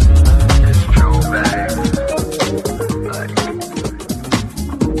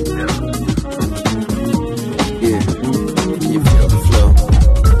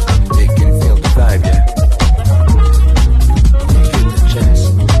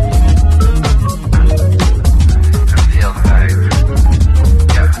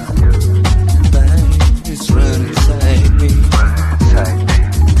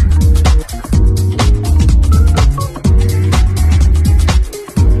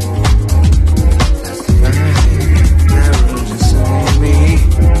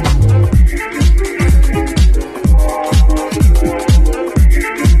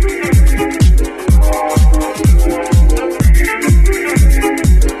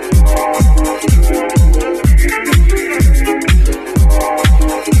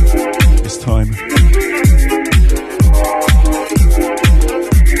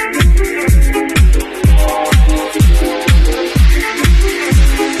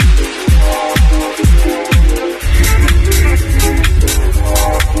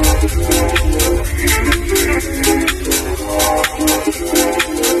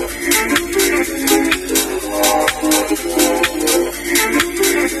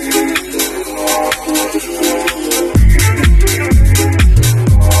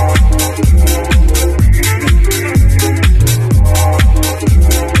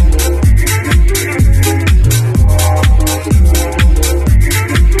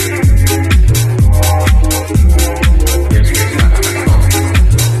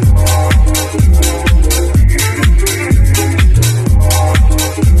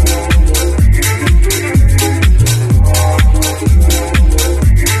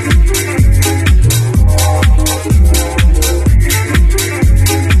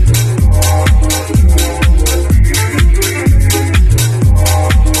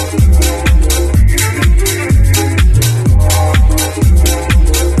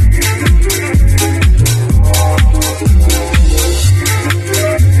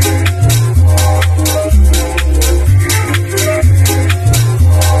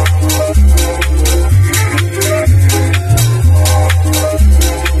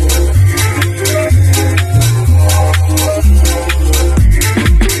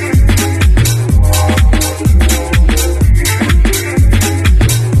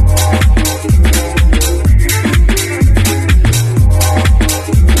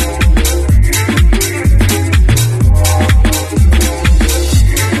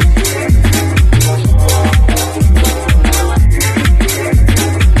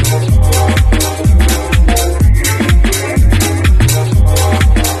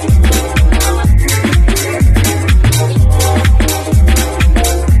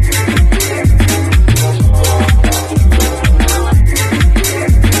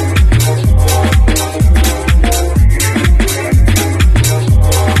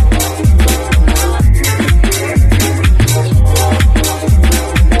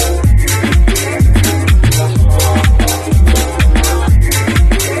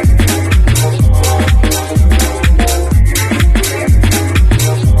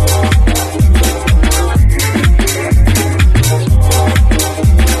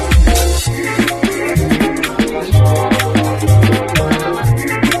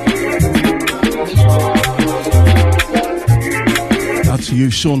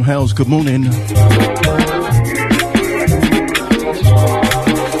 Sean Hales, good morning.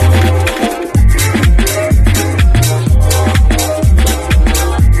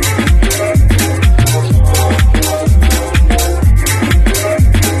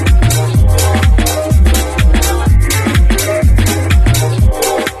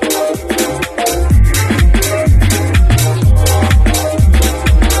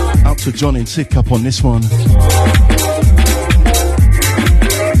 Out to John in Sidcup on this one.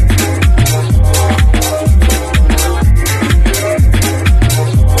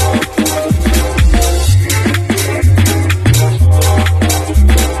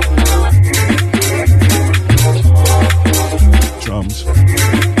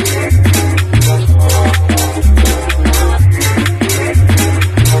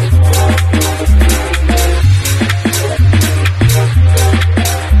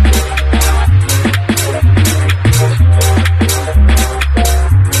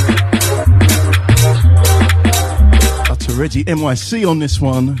 Reggie NYC on this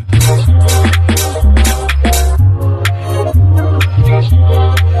one.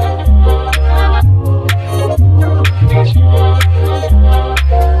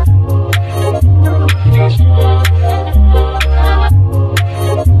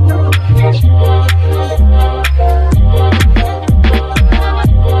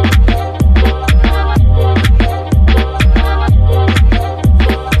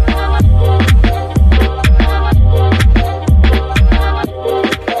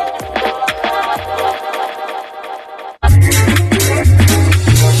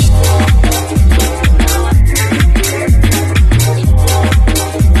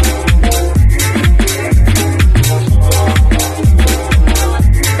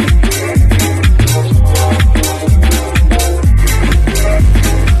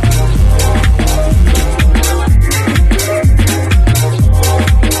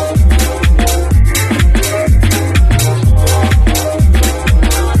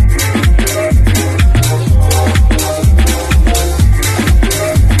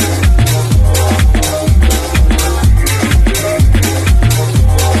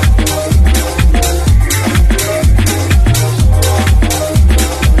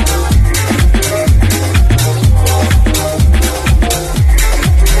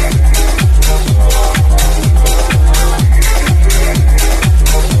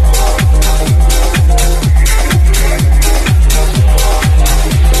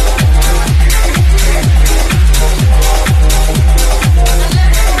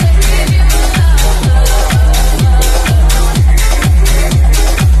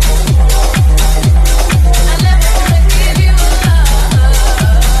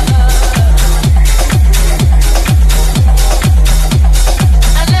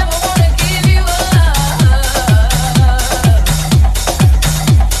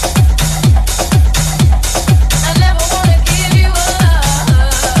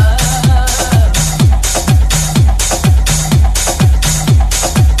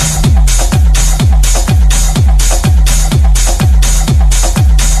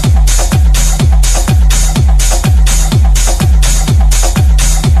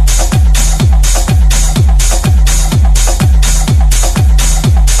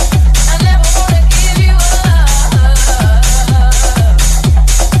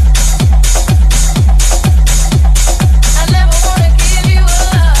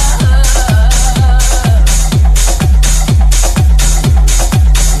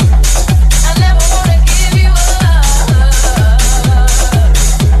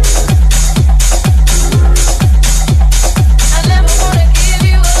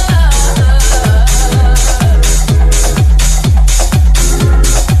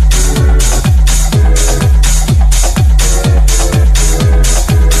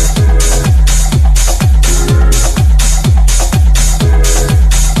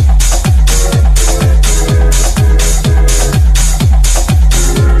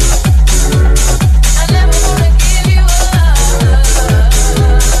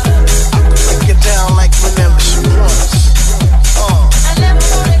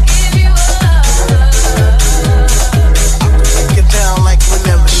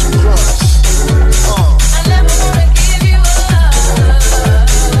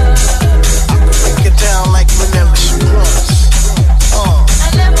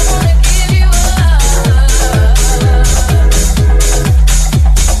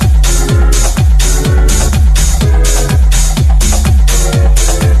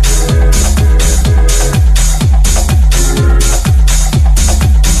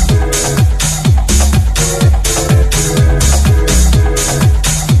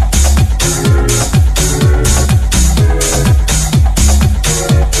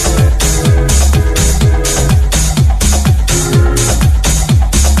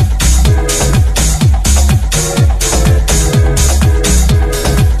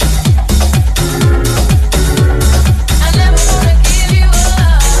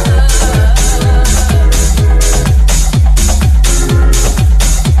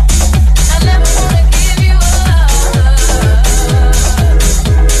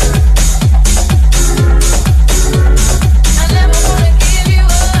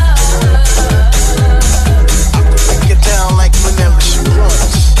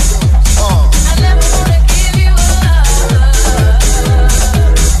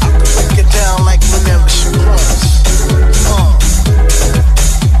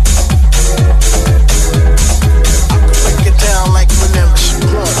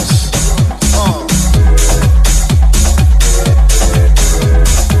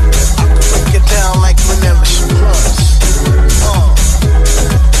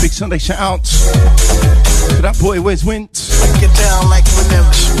 Sunday shout out to that boy, where's Wint? Get down like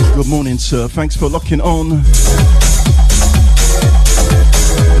whenever. Good morning, sir. Thanks for locking on.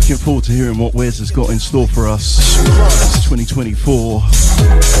 Looking forward to hearing what Wes has got in store for us. It's 2024.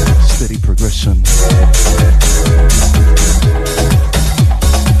 Steady progression.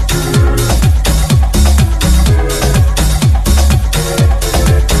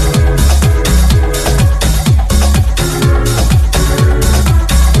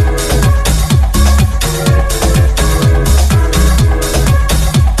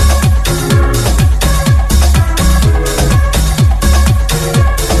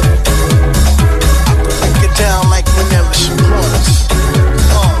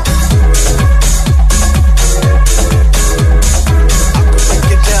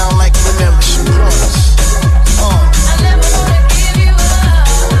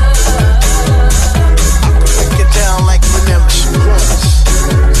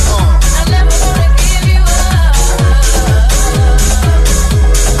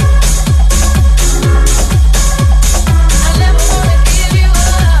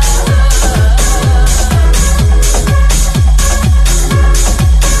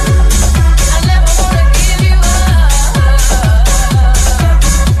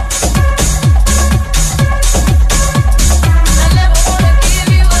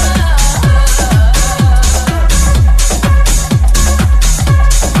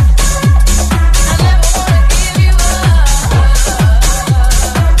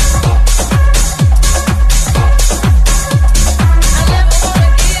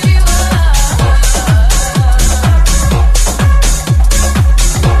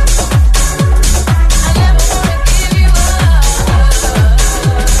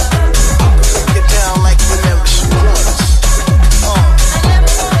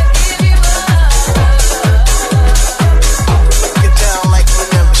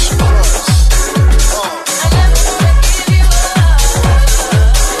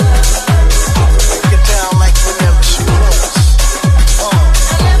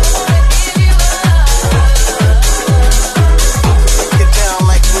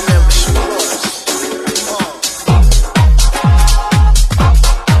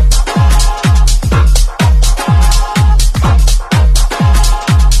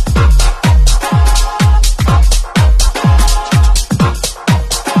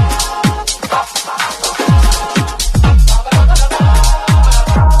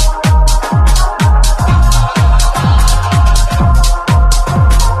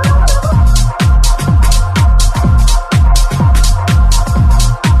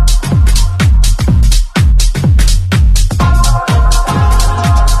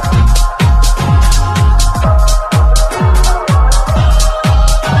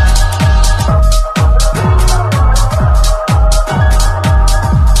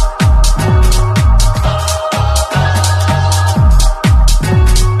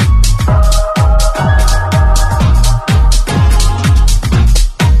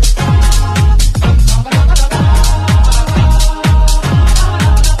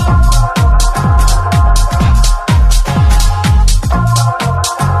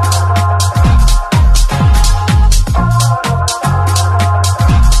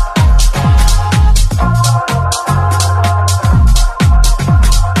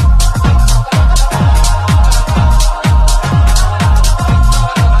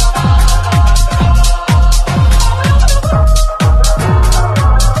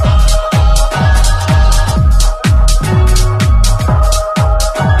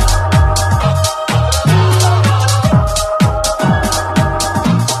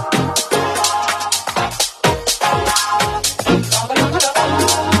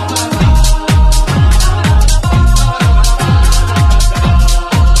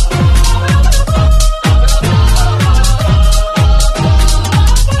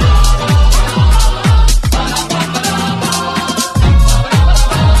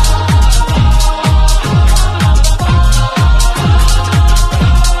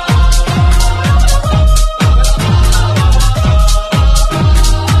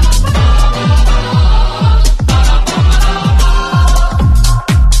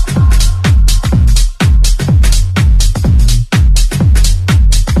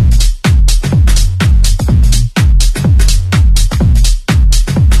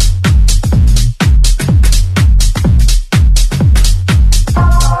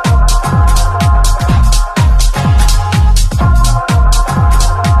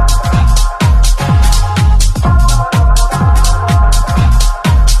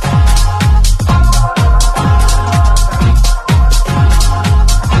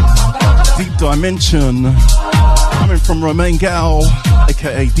 Dimension. Coming from Romain Gal,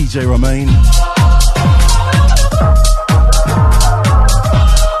 aka DJ Romain.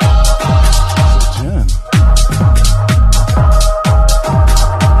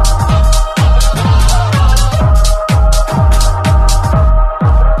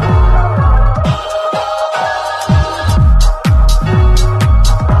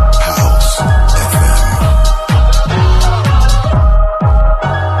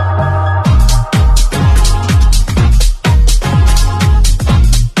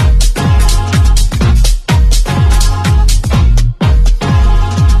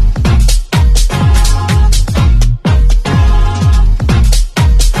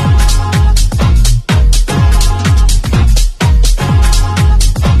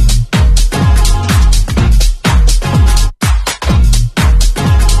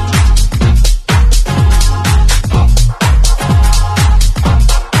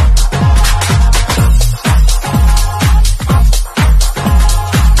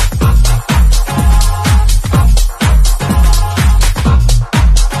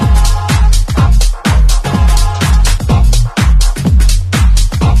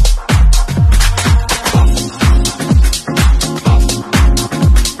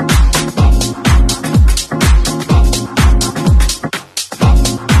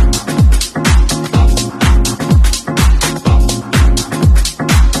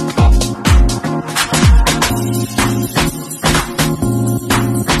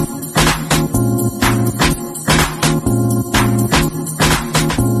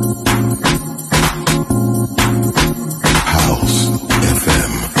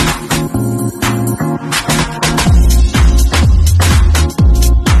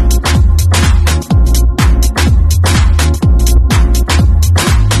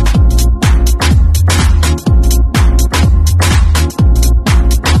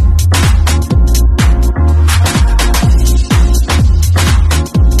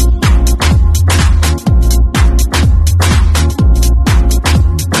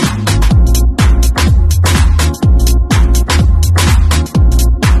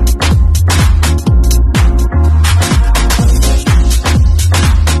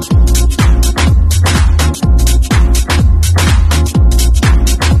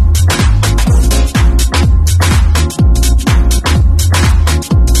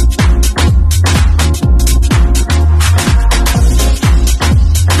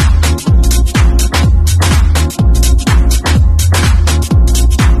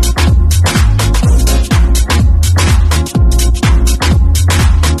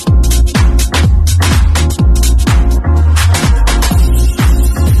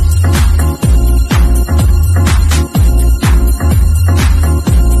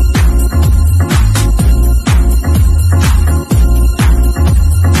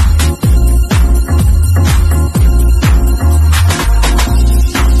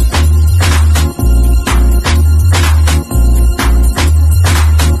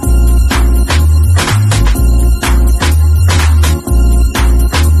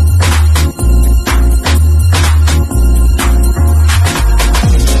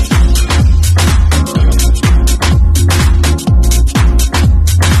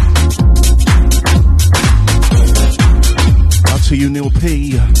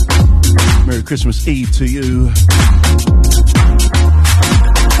 Christmas Eve to you.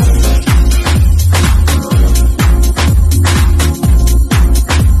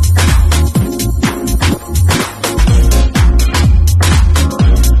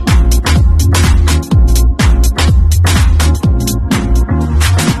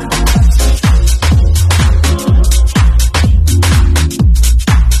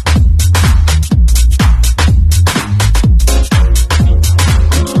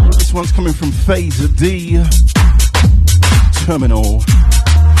 Coming from Phase D Terminal.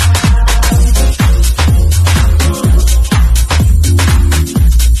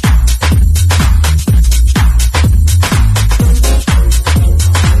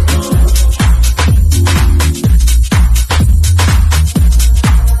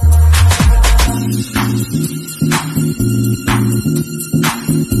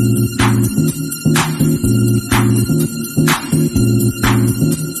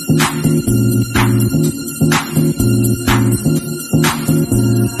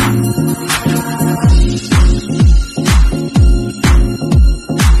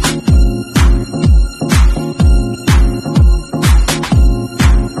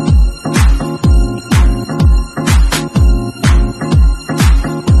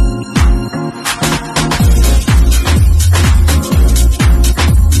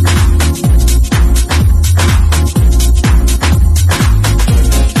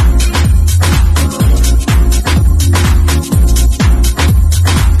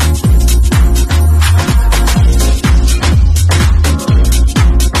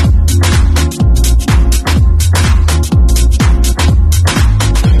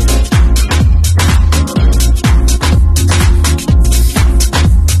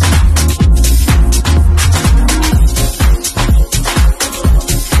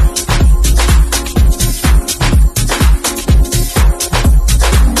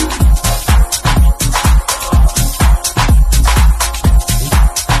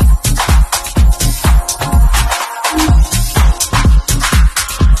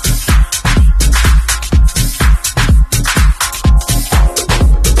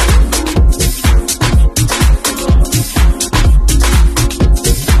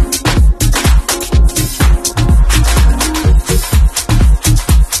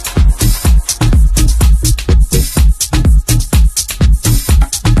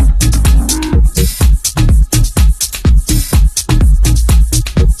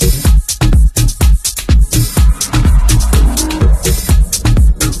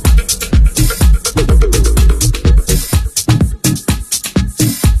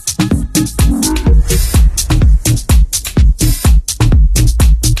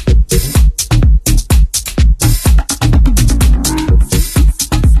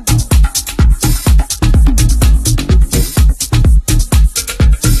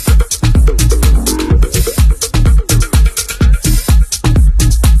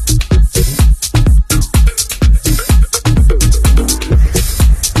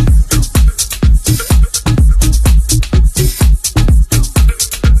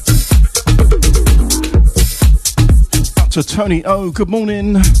 to Tony O. Good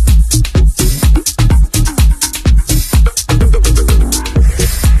morning.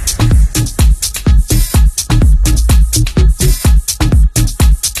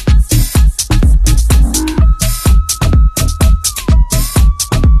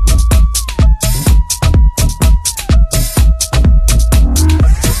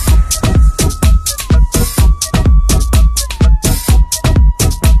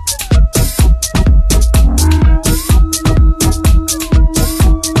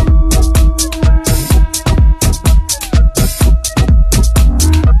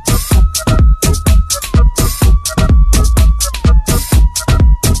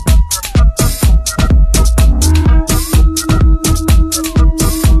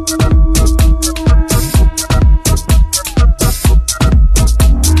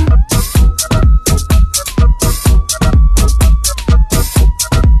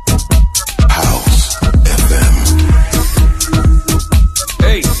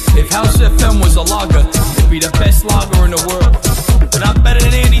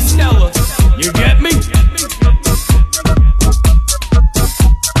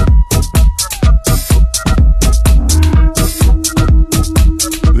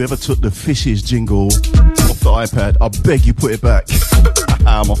 Fishes jingle off the iPad, I beg you put it back.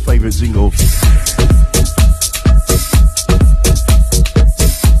 My favourite jingle.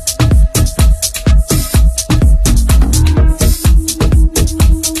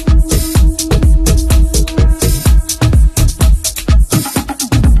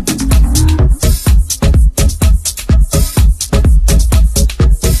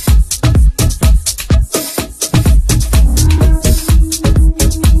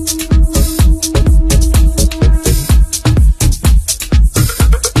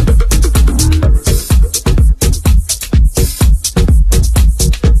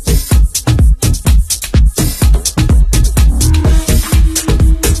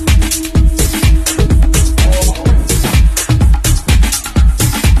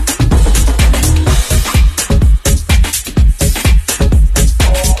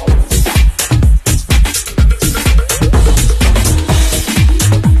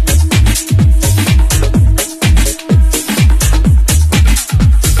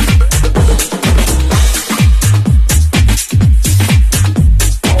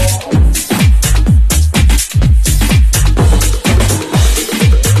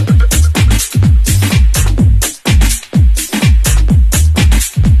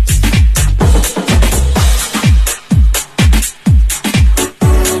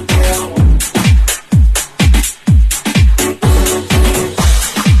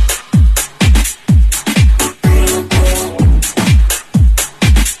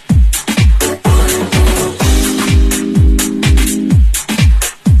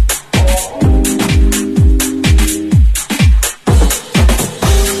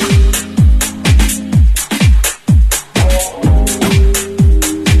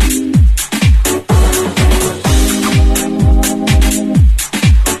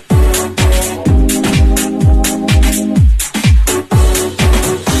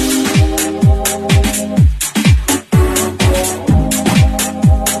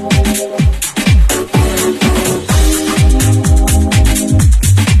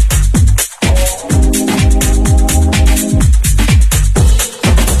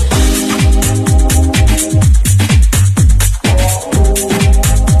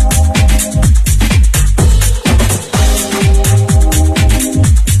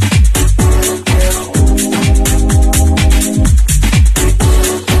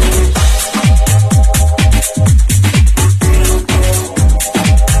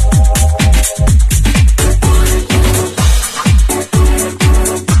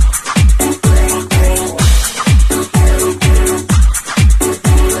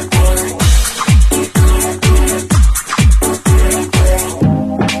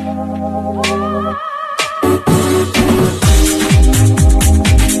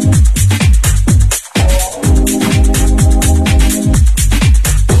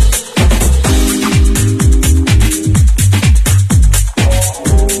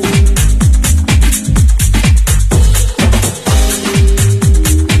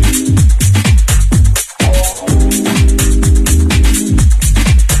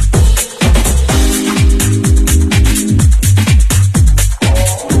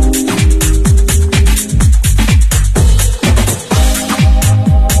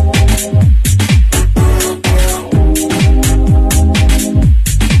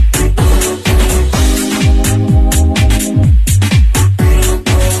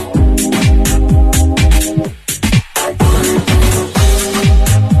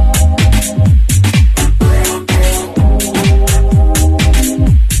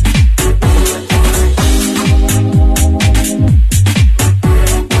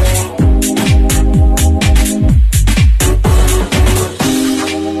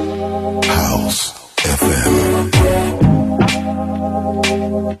 House FM.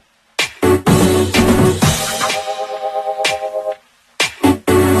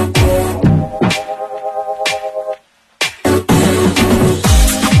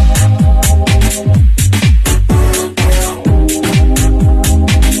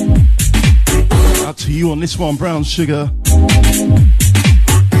 Out to you on this one, Brown Sugar.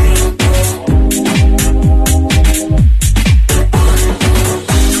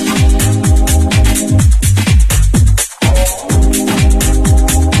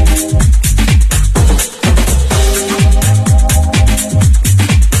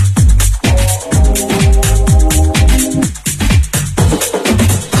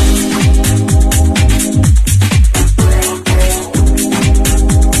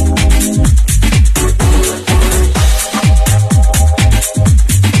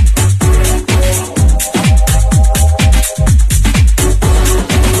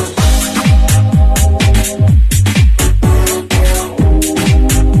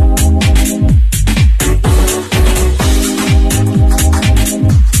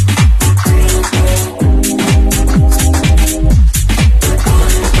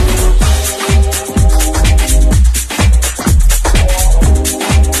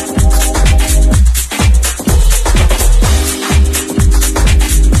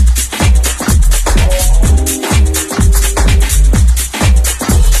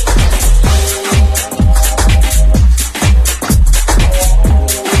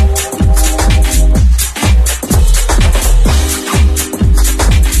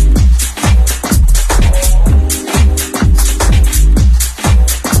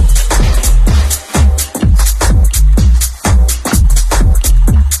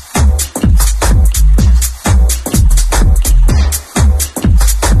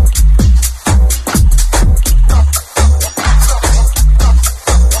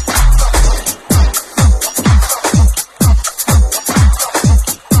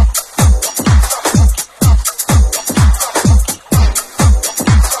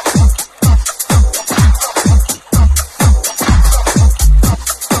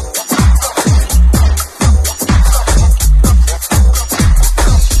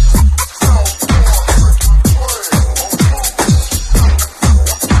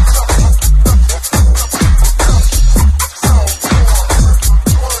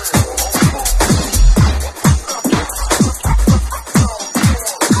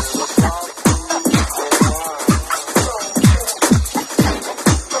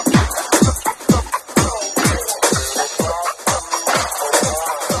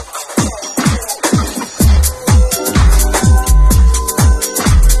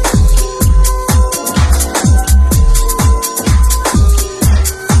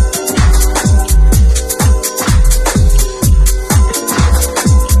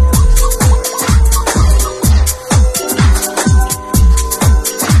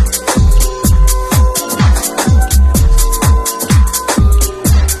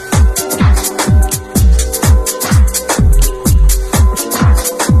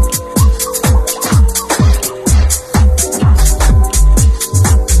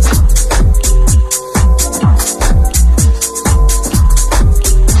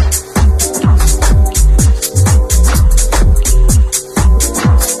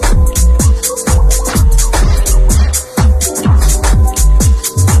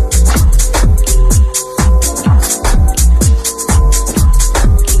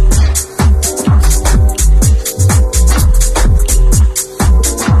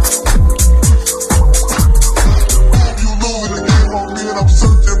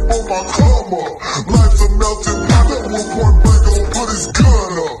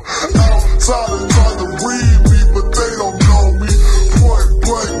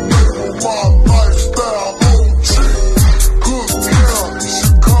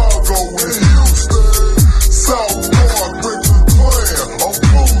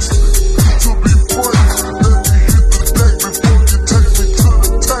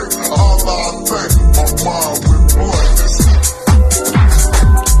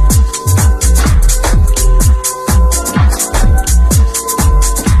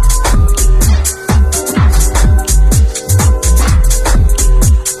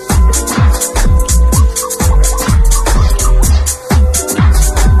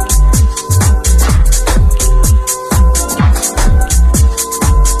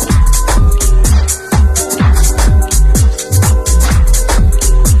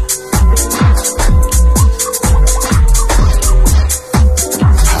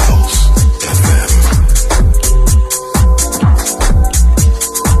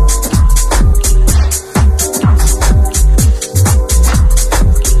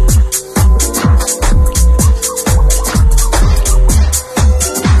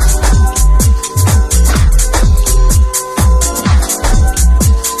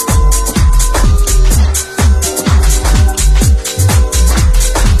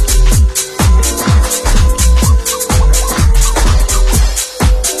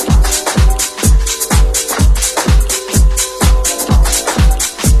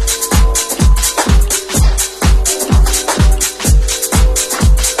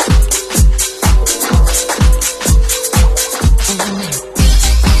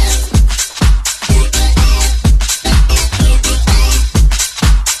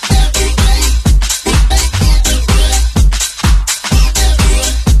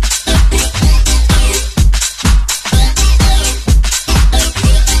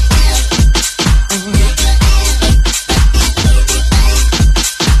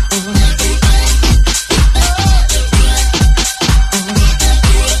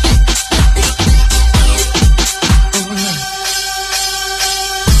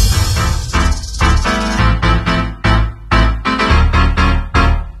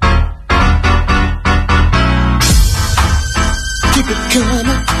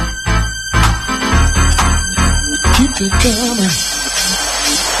 it coming.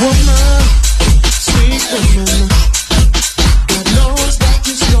 Woman, sweet woman, God knows that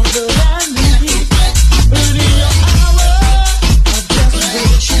you're stronger than me. But in your hour of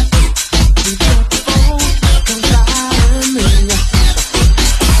desperation, you got the phone, come calling me.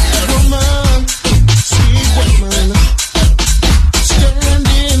 Woman, sweet woman,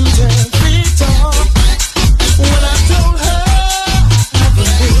 standing 10 feet tall. When I told her my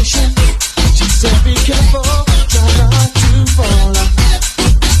condition, she said, be careful, try not to fall.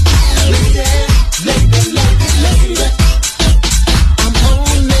 Lady, lady, lady, lady, I'm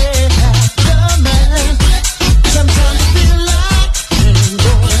only half the man. Sometimes I feel like can't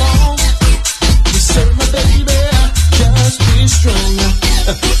go along. You say, my baby, just be strong.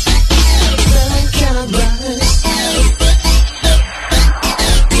 Then can I rise?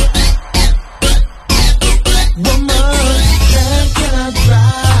 Woman, then can I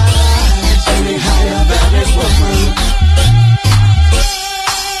rise? Any higher than this woman?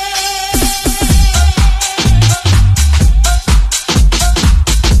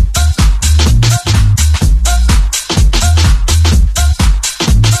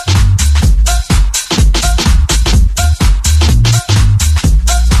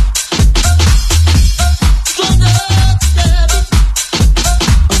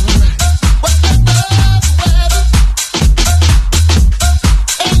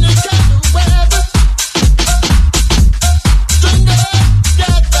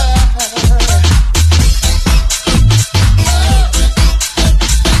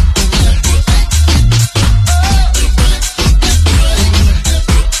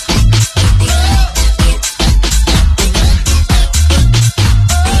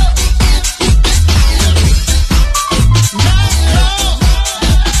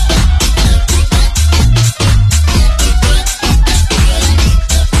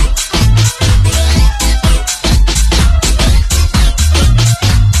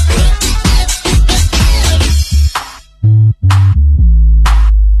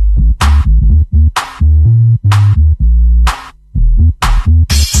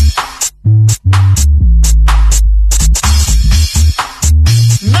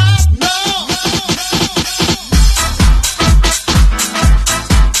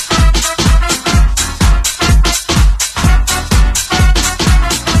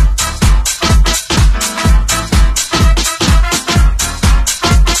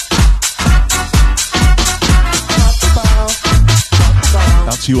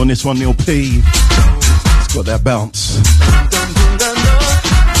 You on this one, Neil P. It's got that bounce.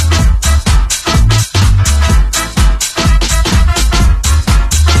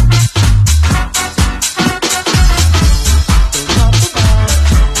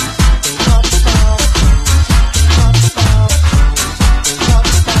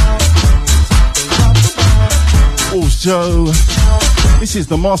 Also, this is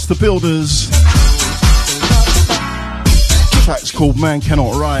the Master Builders. Track's called Man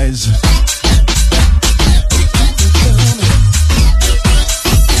Cannot Rise.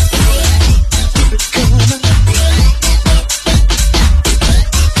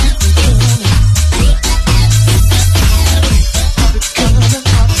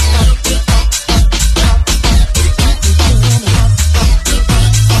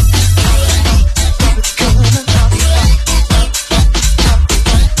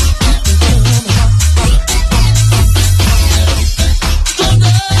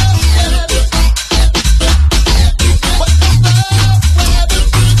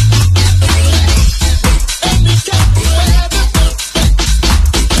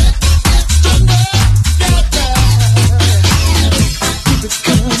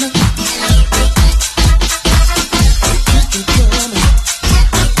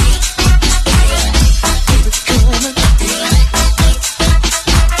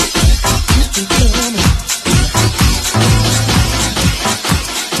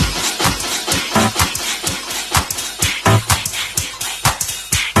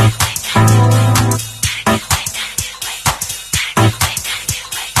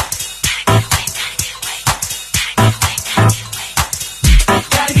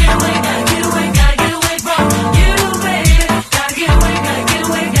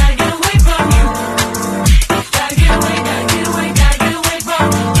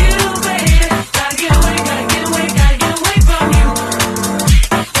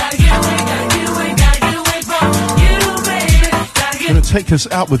 Take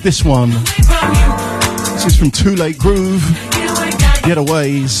us out with this one. This is from Too Late Groove,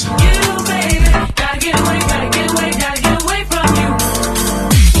 Getaways.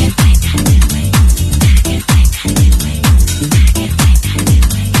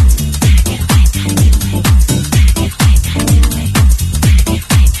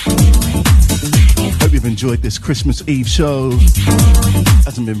 enjoyed this Christmas Eve show.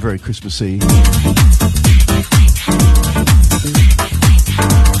 Hasn't been very Christmassy.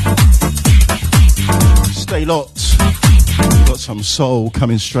 Stay locked. We've got some soul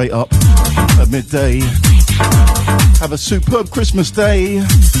coming straight up at midday. Have a superb Christmas day.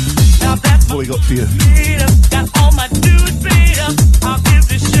 What we got for you? Got all my dudes beat up. I'll give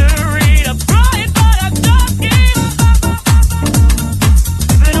the charade a bright, but I just give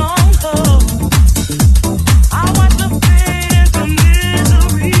it on hold. I watch the fade into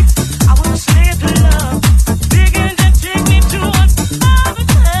misery. I will say it to love. Begin to take me to another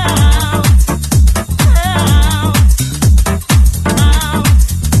town.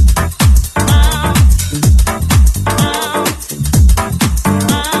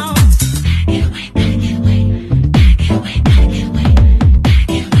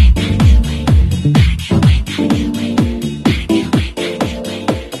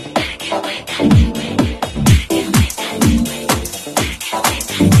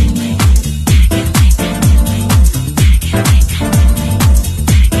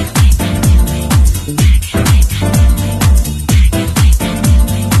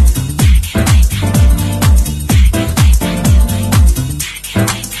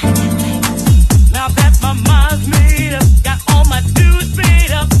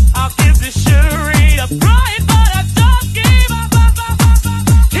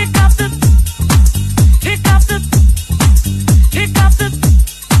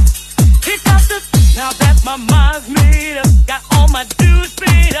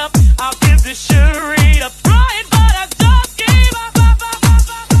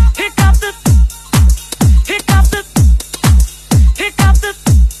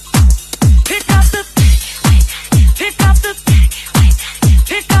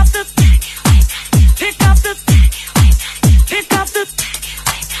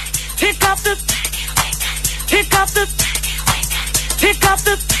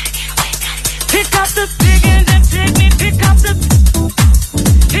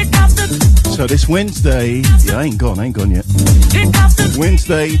 So this Wednesday, yeah, I ain't gone yet.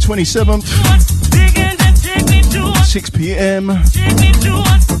 Wednesday, 27th, 6 p.m.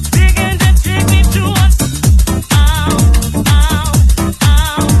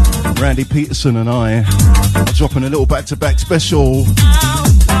 Randy Peterson and I are dropping a little back-to-back special.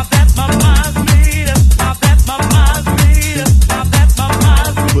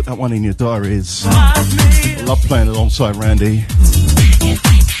 Put that one in your diaries. I love playing alongside Randy.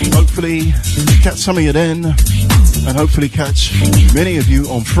 Hopefully catch some of you then, and hopefully catch many of you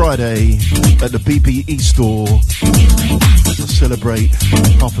on Friday at the BPE store to celebrate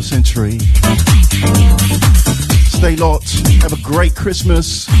half a century. Stay locked. Have a great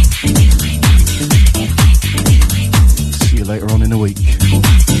Christmas. See you later on in the week.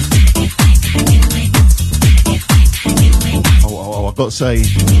 I've got to say,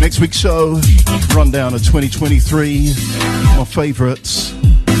 next week's show, rundown of 2023, my favourites.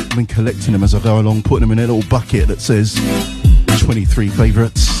 I've been collecting them as I go along, putting them in a little bucket that says 23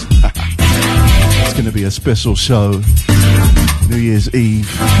 favourites. It's going to be a special show, New Year's Eve.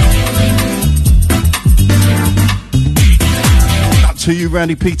 Up to you,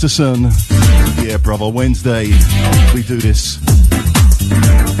 Randy Peterson. Yeah, brother, Wednesday, we do this.